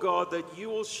your God that you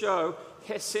will show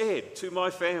hesed to my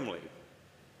family.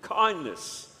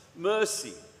 Kindness,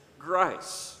 mercy,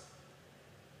 grace.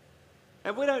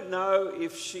 And we don't know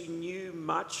if she knew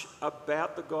much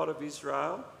about the God of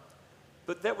Israel,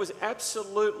 but that was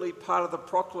absolutely part of the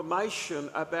proclamation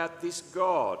about this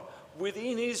God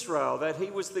within Israel, that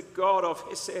he was the God of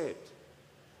hesed,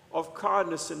 of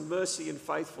kindness and mercy and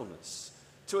faithfulness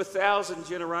to 1,000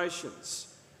 generations.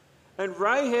 And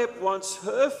Rahab wants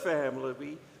her family to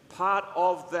be part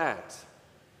of that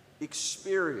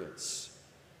experience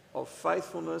of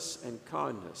faithfulness and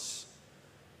kindness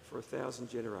for 1,000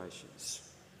 generations.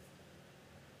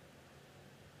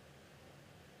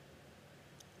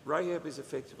 Rahab is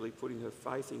effectively putting her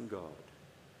faith in God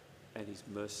and his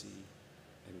mercy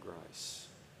and grace.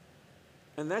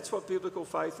 And that's what biblical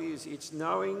faith is. It's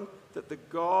knowing that the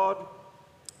God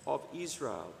of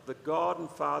Israel, the God and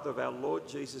Father of our Lord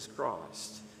Jesus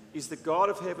Christ, is the God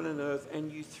of heaven and earth, and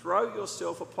you throw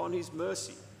yourself upon his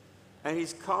mercy and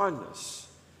his kindness,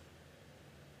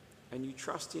 and you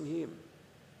trust in him.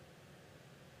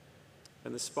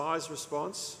 And the spy's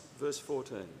response, verse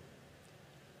 14,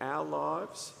 our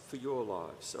lives for your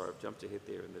lives. Sorry, I've jumped ahead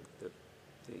there in the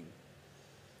thing.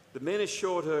 The men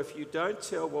assured her, if you don't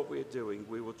tell what we're doing,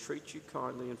 we will treat you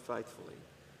kindly and faithfully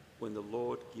when the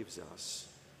Lord gives us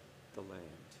the land.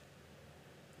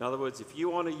 In other words, if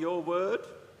you honour your word,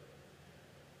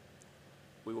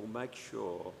 we will make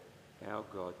sure our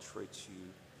God treats you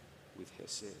with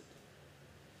hesed.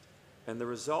 And the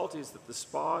result is that the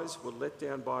spies were let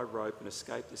down by a rope and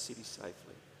escaped the city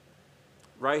safely.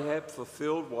 Rahab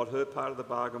fulfilled what her part of the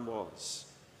bargain was.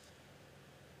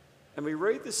 And we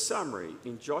read the summary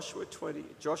in Joshua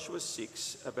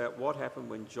 6 about what happened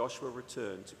when Joshua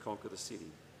returned to conquer the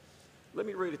city. Let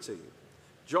me read it to you.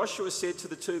 Joshua said to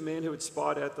the two men who had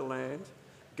spied out the land,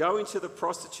 go into the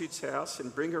prostitute's house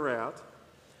and bring her out,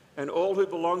 and all who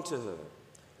belong to her,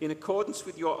 in accordance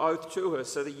with your oath to her.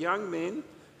 So the young men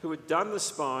who had done the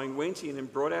spying went in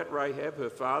and brought out Rahab,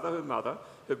 her father, her mother,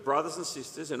 her brothers and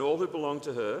sisters, and all who belonged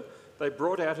to her. They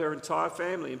brought out her entire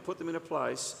family and put them in a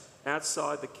place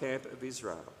outside the camp of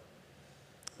Israel.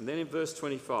 And then in verse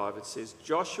 25 it says,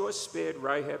 Joshua spared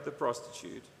Rahab the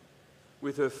prostitute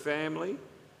with her family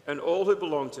and all who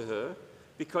belonged to her,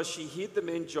 because she hid the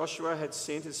men Joshua had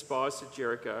sent as spies to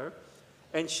Jericho,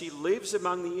 and she lives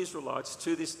among the Israelites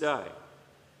to this day.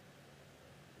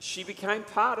 She became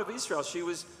part of Israel. She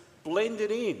was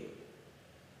blended in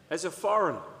as a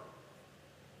foreigner.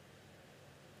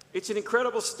 It's an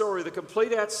incredible story. The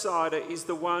complete outsider is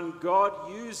the one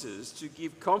God uses to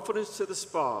give confidence to the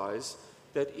spies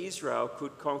that Israel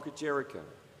could conquer Jericho.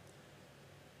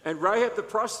 And Rahab the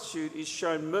prostitute is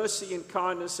shown mercy and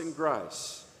kindness and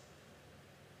grace.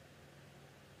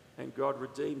 And God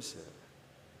redeems her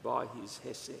by his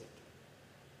hesed.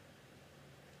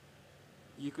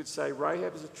 You could say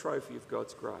Rahab is a trophy of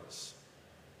God's grace.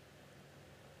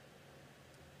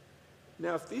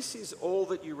 Now, if this is all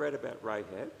that you read about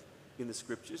Rahab in the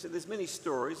scriptures, and there's many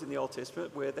stories in the Old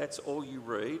Testament where that's all you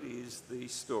read is the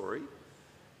story,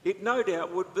 it no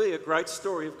doubt would be a great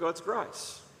story of God's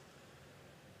grace.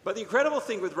 But the incredible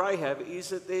thing with Rahab is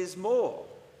that there's more.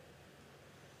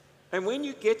 And when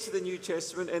you get to the New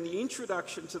Testament and the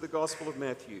introduction to the Gospel of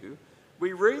Matthew,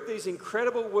 we read these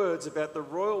incredible words about the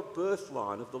royal birth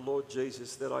line of the Lord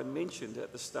Jesus that I mentioned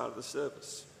at the start of the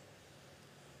service.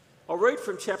 I'll read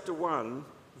from chapter 1,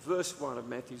 verse 1 of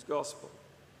Matthew's Gospel.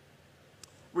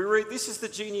 We read, "This is the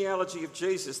genealogy of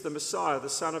Jesus, the Messiah, the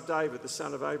son of David, the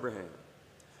son of Abraham.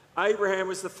 Abraham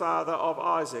was the father of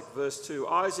Isaac," verse 2.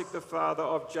 "Isaac the father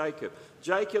of Jacob.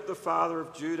 Jacob the father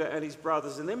of Judah and his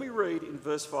brothers." And then we read in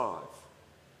verse 5,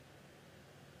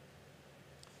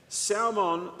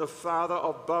 "Salmon the father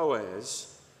of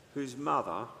Boaz, whose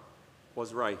mother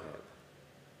was Rahab.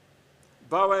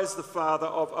 Boaz the father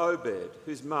of Obed,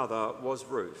 whose mother was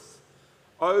Ruth.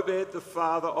 Obed the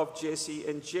father of Jesse,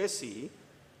 and Jesse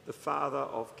the father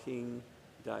of King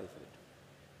David."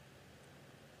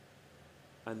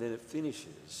 And then it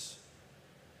finishes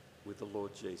with the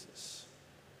Lord Jesus.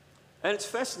 And it's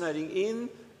fascinating, in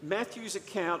Matthew's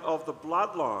account of the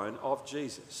bloodline of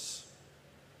Jesus,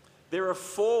 there are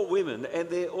 4 women, and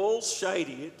they're all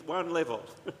shady at one level.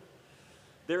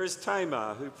 There is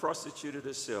Tamar, who prostituted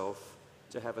herself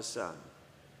to have a son.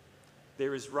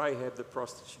 There is Rahab the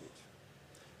prostitute.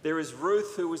 There is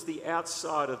Ruth, who was the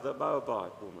outsider, the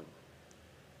Moabite woman.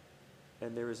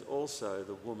 And there is also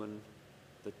the woman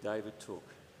that David took.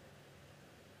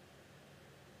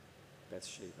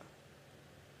 Bathsheba.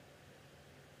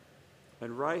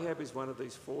 And Rahab is one of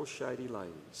these 4 shady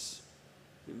ladies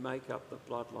who make up the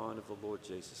bloodline of the Lord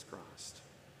Jesus Christ.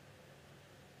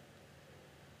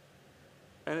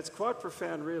 And it's quite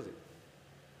profound, really.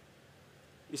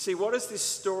 You see, what does this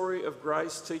story of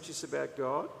grace teach us about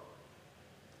God?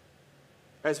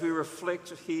 As we reflect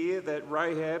here that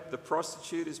Rahab, the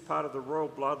prostitute, is part of the royal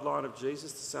bloodline of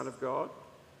Jesus, the Son of God.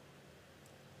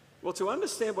 Well, to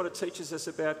understand what it teaches us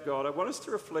about God, I want us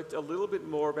to reflect a little bit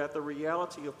more about the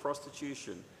reality of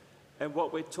prostitution and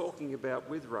what we're talking about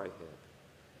with Rahab,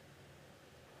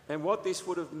 and what this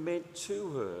would have meant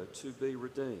to her to be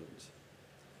redeemed.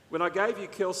 When I gave you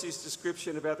Kelsey's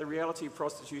description about the reality of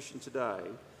prostitution today,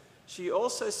 she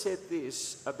also said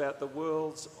this about the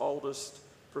world's oldest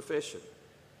profession.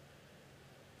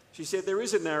 She said there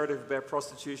is a narrative about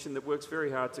prostitution that works very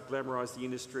hard to glamorise the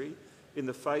industry in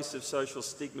the face of social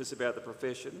stigmas about the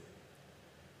profession,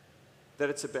 that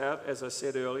it's about, as I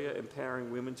said earlier,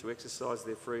 empowering women to exercise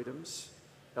their freedoms,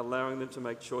 allowing them to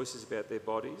make choices about their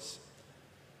bodies.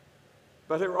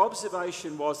 But her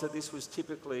observation was that this was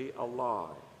typically a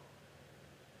lie.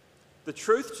 The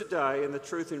truth today, and the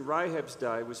truth in Rahab's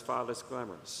day, was far less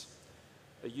glamorous.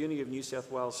 A Uni of New South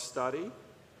Wales study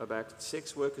about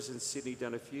sex workers in Sydney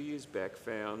done a few years back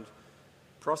found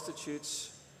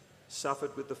prostitutes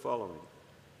suffered with the following: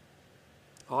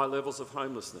 high levels of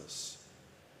homelessness,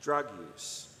 drug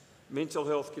use, mental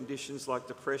health conditions like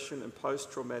depression and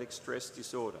post-traumatic stress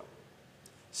disorder.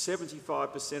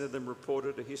 75% of them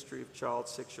reported a history of child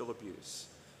sexual abuse.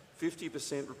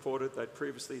 50% reported they'd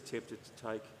previously attempted to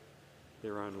take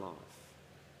their own life.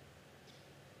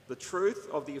 The truth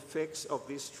of the effects of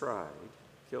this trade,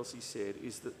 Kelsey said,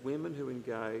 is that women who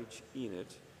engage in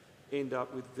it end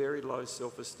up with very low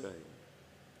self-esteem,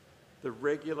 the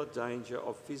regular danger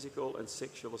of physical and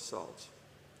sexual assault,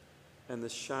 and the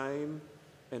shame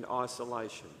and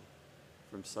isolation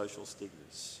from social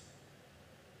stigmas.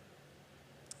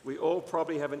 We all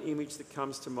probably have an image that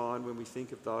comes to mind when we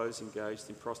think of those engaged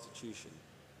in prostitution,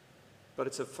 but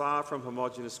it's a far from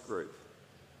homogenous group.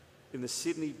 In the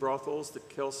Sydney brothels that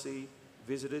Kelsey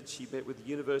visited, she met with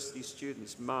university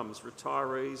students, mums,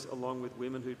 retirees, along with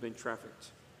women who'd been trafficked.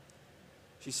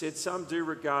 She said some do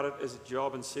regard it as a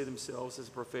job and see themselves as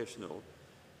a professional,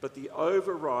 but the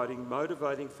overriding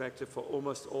motivating factor for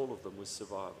almost all of them was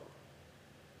survival.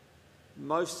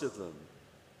 Most of them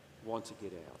want to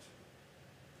get out.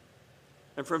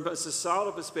 And from a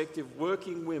societal perspective,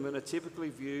 working women are typically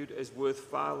viewed as worth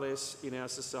far less in our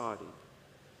society.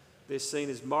 They're seen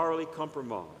as morally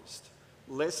compromised,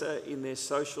 lesser in their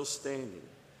social standing,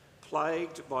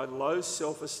 plagued by low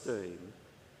self-esteem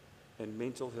and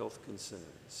mental health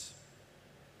concerns.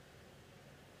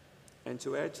 And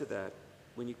to add to that,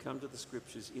 when you come to the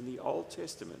scriptures, in the Old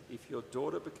Testament, if your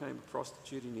daughter became a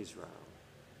prostitute in Israel,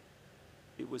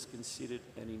 it was considered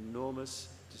an enormous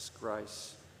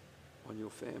disgrace on your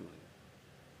family.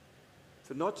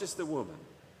 For not just the woman,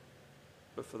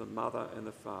 but for the mother and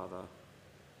the father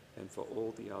and for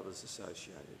all the others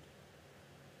associated.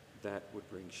 That would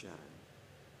bring shame.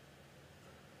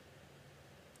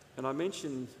 And I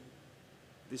mention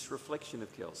this reflection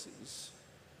of Kelsey's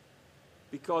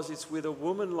because it's with a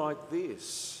woman like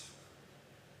this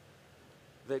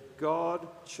that God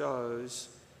chose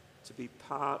to be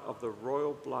part of the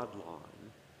royal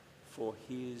bloodline for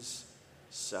his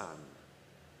Son,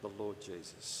 the Lord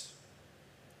Jesus.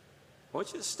 I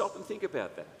want you to stop and think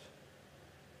about that.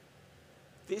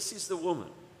 This is the woman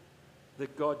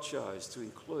that God chose to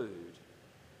include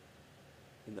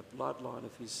in the bloodline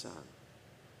of his Son.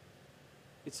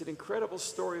 It's an incredible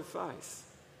story of faith.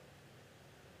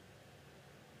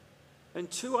 And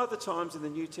two other times in the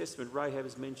New Testament, Rahab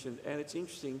is mentioned, and it's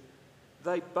interesting,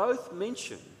 they both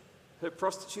mention her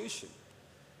prostitution.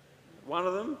 One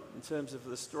of them, in terms of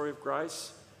the story of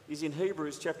grace, is in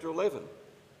Hebrews chapter 11,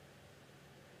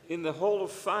 in the Hall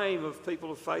of Fame of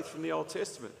people of faith from the Old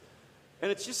Testament.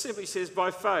 And it just simply says,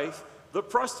 by faith, the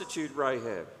prostitute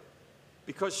Rahab,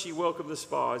 because she welcomed the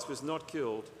spies, was not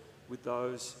killed with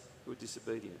those who were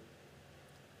disobedient.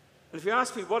 And if you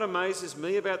ask me what amazes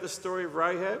me about the story of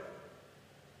Rahab,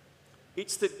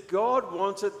 it's that God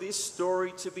wanted this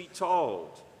story to be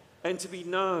told and to be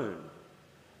known.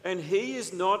 And he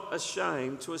is not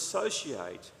ashamed to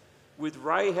associate with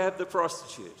Rahab the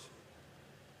prostitute.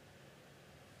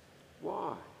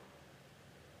 Why?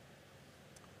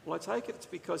 Well, I take it it's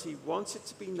because he wants it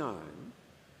to be known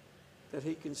that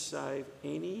he can save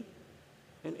any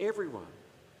and everyone.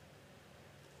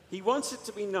 He wants it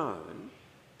to be known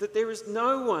that there is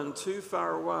no one too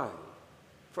far away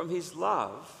from his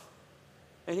love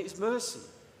and his mercy.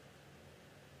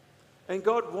 And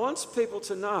God wants people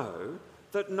to know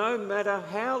that no matter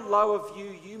how low a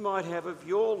view you might have of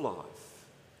your life,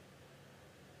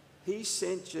 he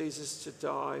sent Jesus to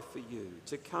die for you,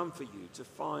 to come for you, to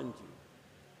find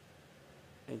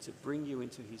you, and to bring you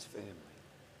into his family.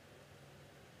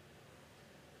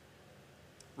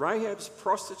 Rahab's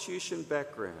prostitution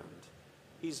background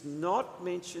is not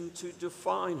mentioned to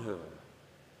define her,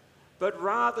 but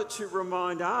rather to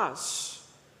remind us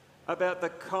about the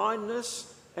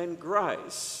kindness and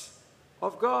grace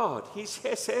of God, his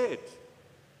hesed.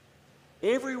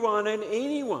 Everyone and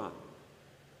anyone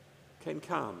can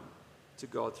come to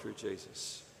God through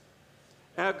Jesus.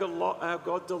 Our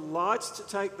God delights to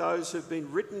take those who've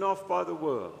been written off by the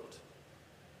world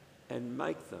and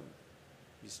make them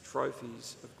his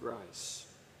trophies of grace.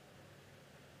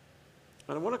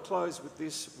 And I want to close with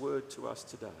this word to us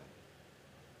today.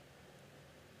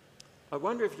 I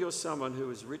wonder if you're someone who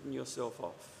has written yourself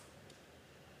off,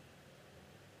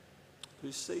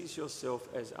 who sees yourself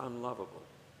as unlovable,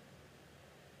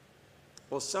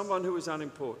 or someone who is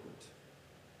unimportant,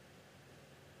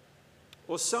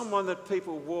 or someone that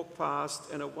people walk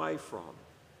past and away from,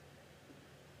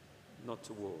 not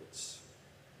towards,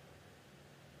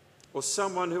 or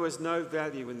someone who has no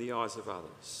value in the eyes of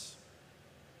others,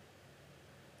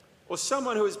 or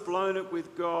someone who has blown it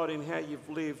with God in how you've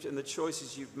lived and the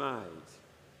choices you've made,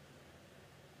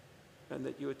 and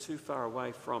that you are too far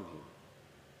away from him,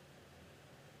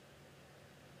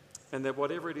 and that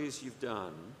whatever it is you've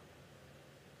done,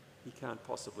 he can't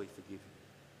possibly forgive you.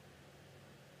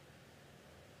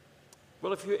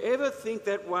 Well, if you ever think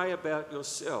that way about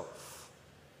yourself,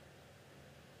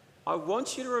 I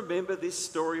want you to remember this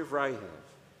story of Rahab,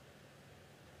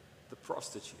 the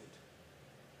prostitute,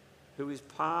 who is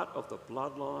part of the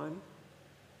bloodline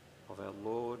of our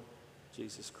Lord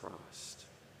Jesus Christ.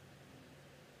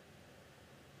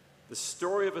 The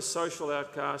story of a social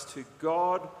outcast who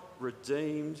God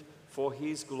redeemed for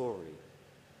his glory.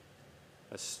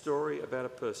 A story about a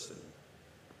person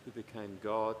who became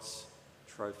God's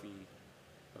trophy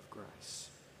of grace.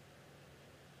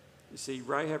 You see,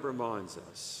 Rahab reminds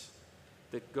us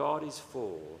that God is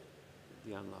for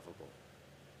the unlovable.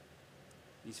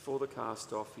 He's for the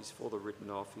cast off, he's for the written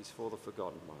off, he's for the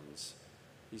forgotten ones.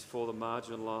 He's for the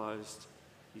marginalised,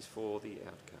 he's for the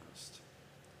outcast.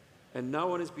 And no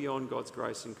one is beyond God's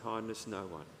grace and kindness, no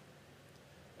one.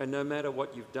 And no matter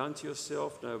what you've done to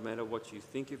yourself, no matter what you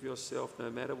think of yourself, no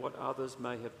matter what others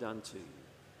may have done to you,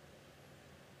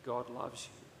 God loves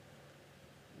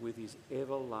you with his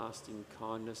everlasting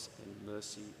kindness and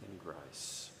mercy and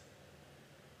grace.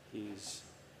 His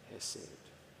hesed.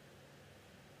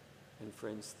 And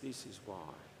friends, this is why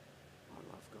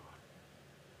I love God.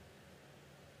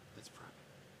 Let's pray.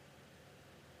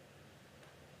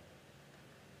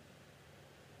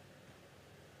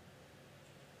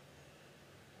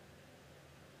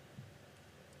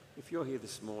 if you're here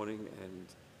this morning and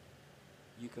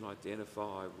you can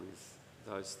identify with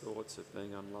those thoughts of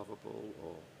being unlovable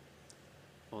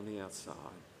or on the outside,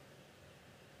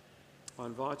 I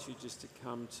invite you just to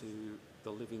come to the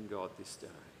living God this day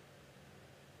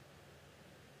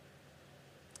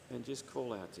and just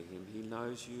call out to him. He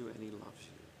knows you and he loves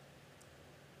you,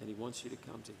 and he wants you to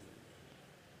come to him.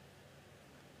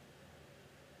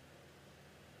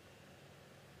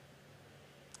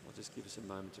 I'll just give us a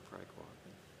moment to pray quietly.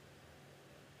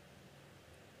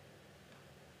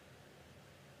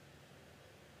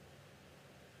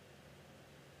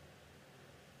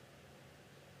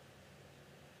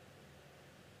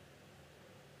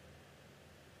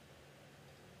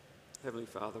 Heavenly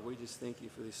Father, we just thank you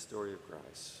for this story of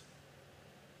grace.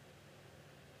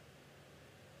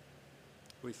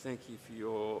 We thank you for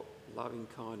your loving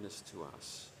kindness to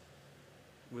us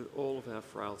with all of our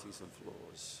frailties and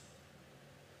flaws.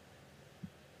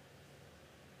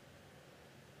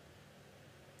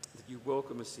 That you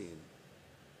welcome us in.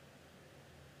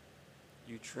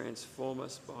 You transform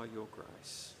us by your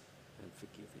grace and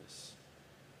forgiveness.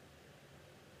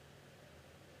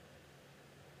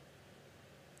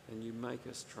 And you make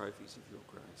us trophies of your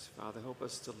grace. Father, help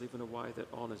us to live in a way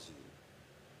that honours you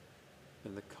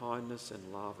and the kindness and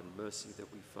love and mercy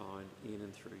that we find in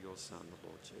and through your Son, the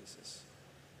Lord Jesus.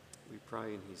 We pray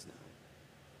in his name.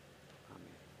 Amen.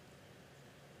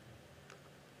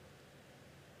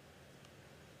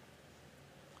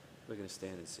 We're going to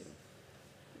stand and sing.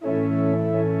 Through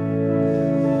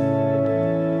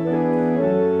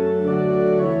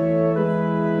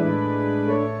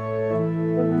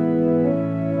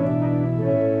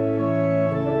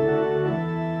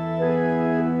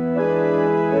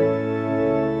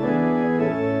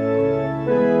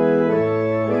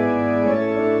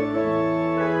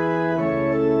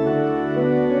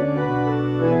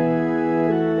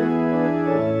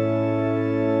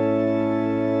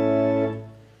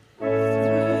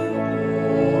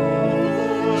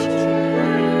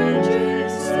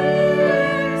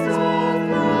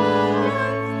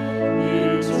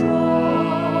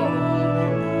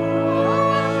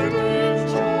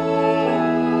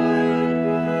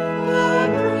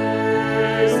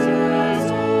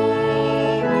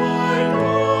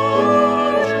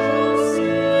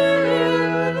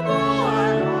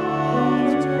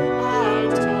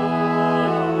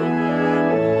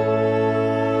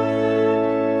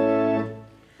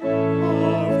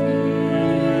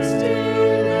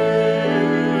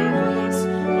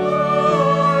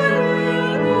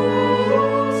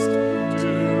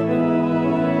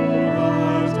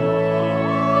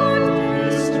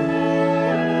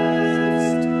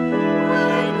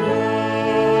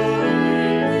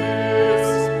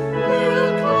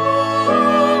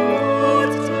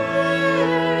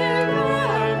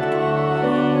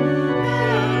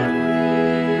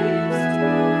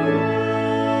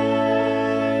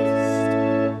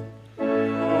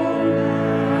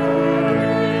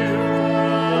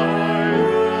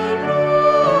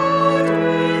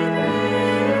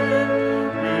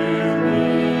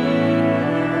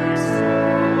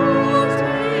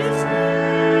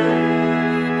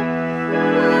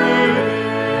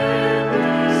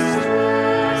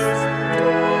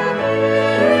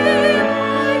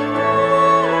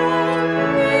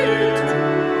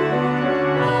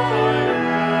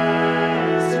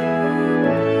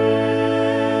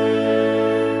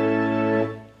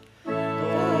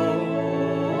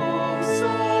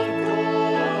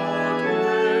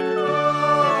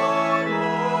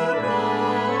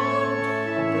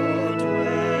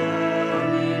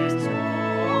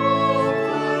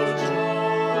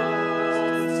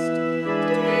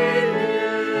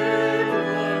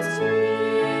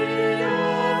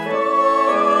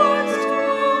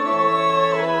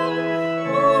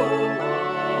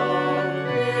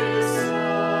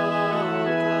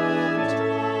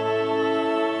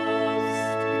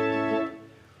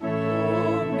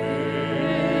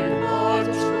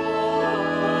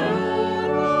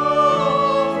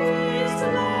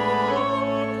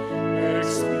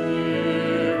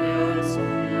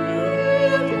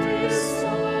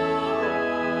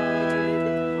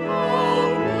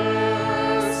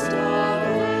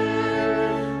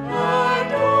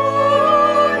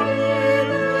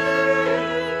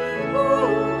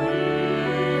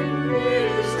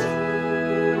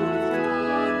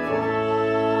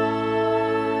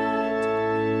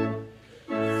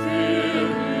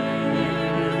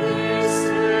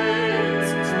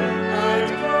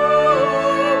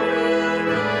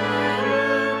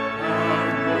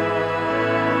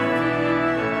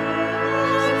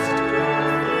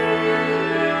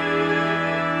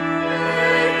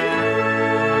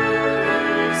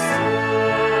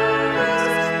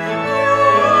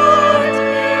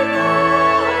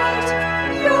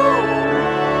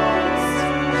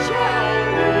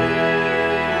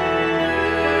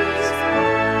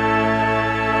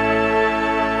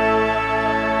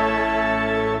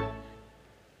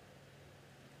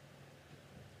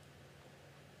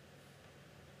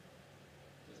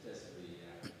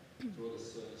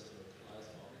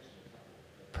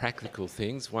practical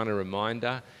things. One, a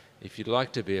reminder, if you'd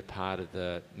like to be a part of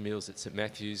the meals at St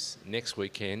Matthew's next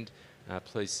weekend,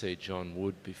 please see John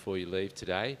Wood before you leave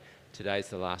today. Today's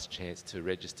the last chance to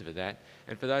register for that.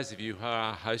 And for those of you who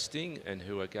are hosting and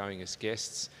who are going as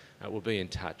guests, we'll be in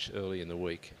touch early in the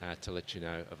week to let you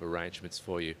know of arrangements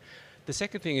for you. The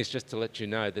second thing is just to let you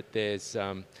know that there's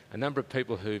a number of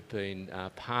people who've been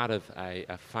part of a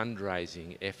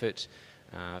fundraising effort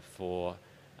for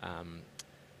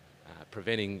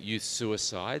preventing youth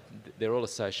suicide. They're all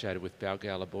associated with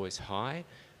Balgowlah Boys High.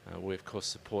 We of course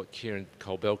support Kieran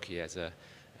Kolbelki as an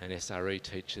SRE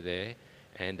teacher there,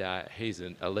 and he's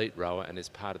an elite rower and is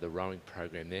part of the rowing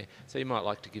program there. So you might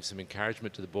like to give some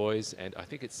encouragement to the boys, and I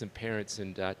think it's some parents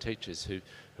and teachers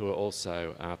who are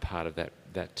also part of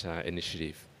that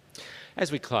initiative. As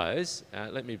we close,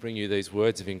 let me bring you these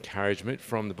words of encouragement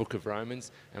from the book of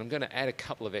Romans, and I'm going to add a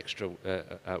couple of extra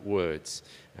words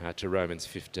to Romans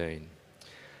 15.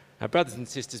 Brothers and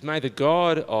sisters, may the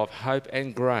God of hope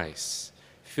and grace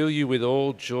fill you with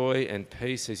all joy and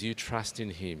peace as you trust in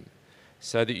him,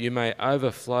 so that you may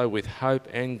overflow with hope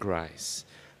and grace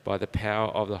by the power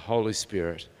of the Holy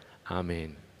Spirit.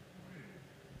 Amen.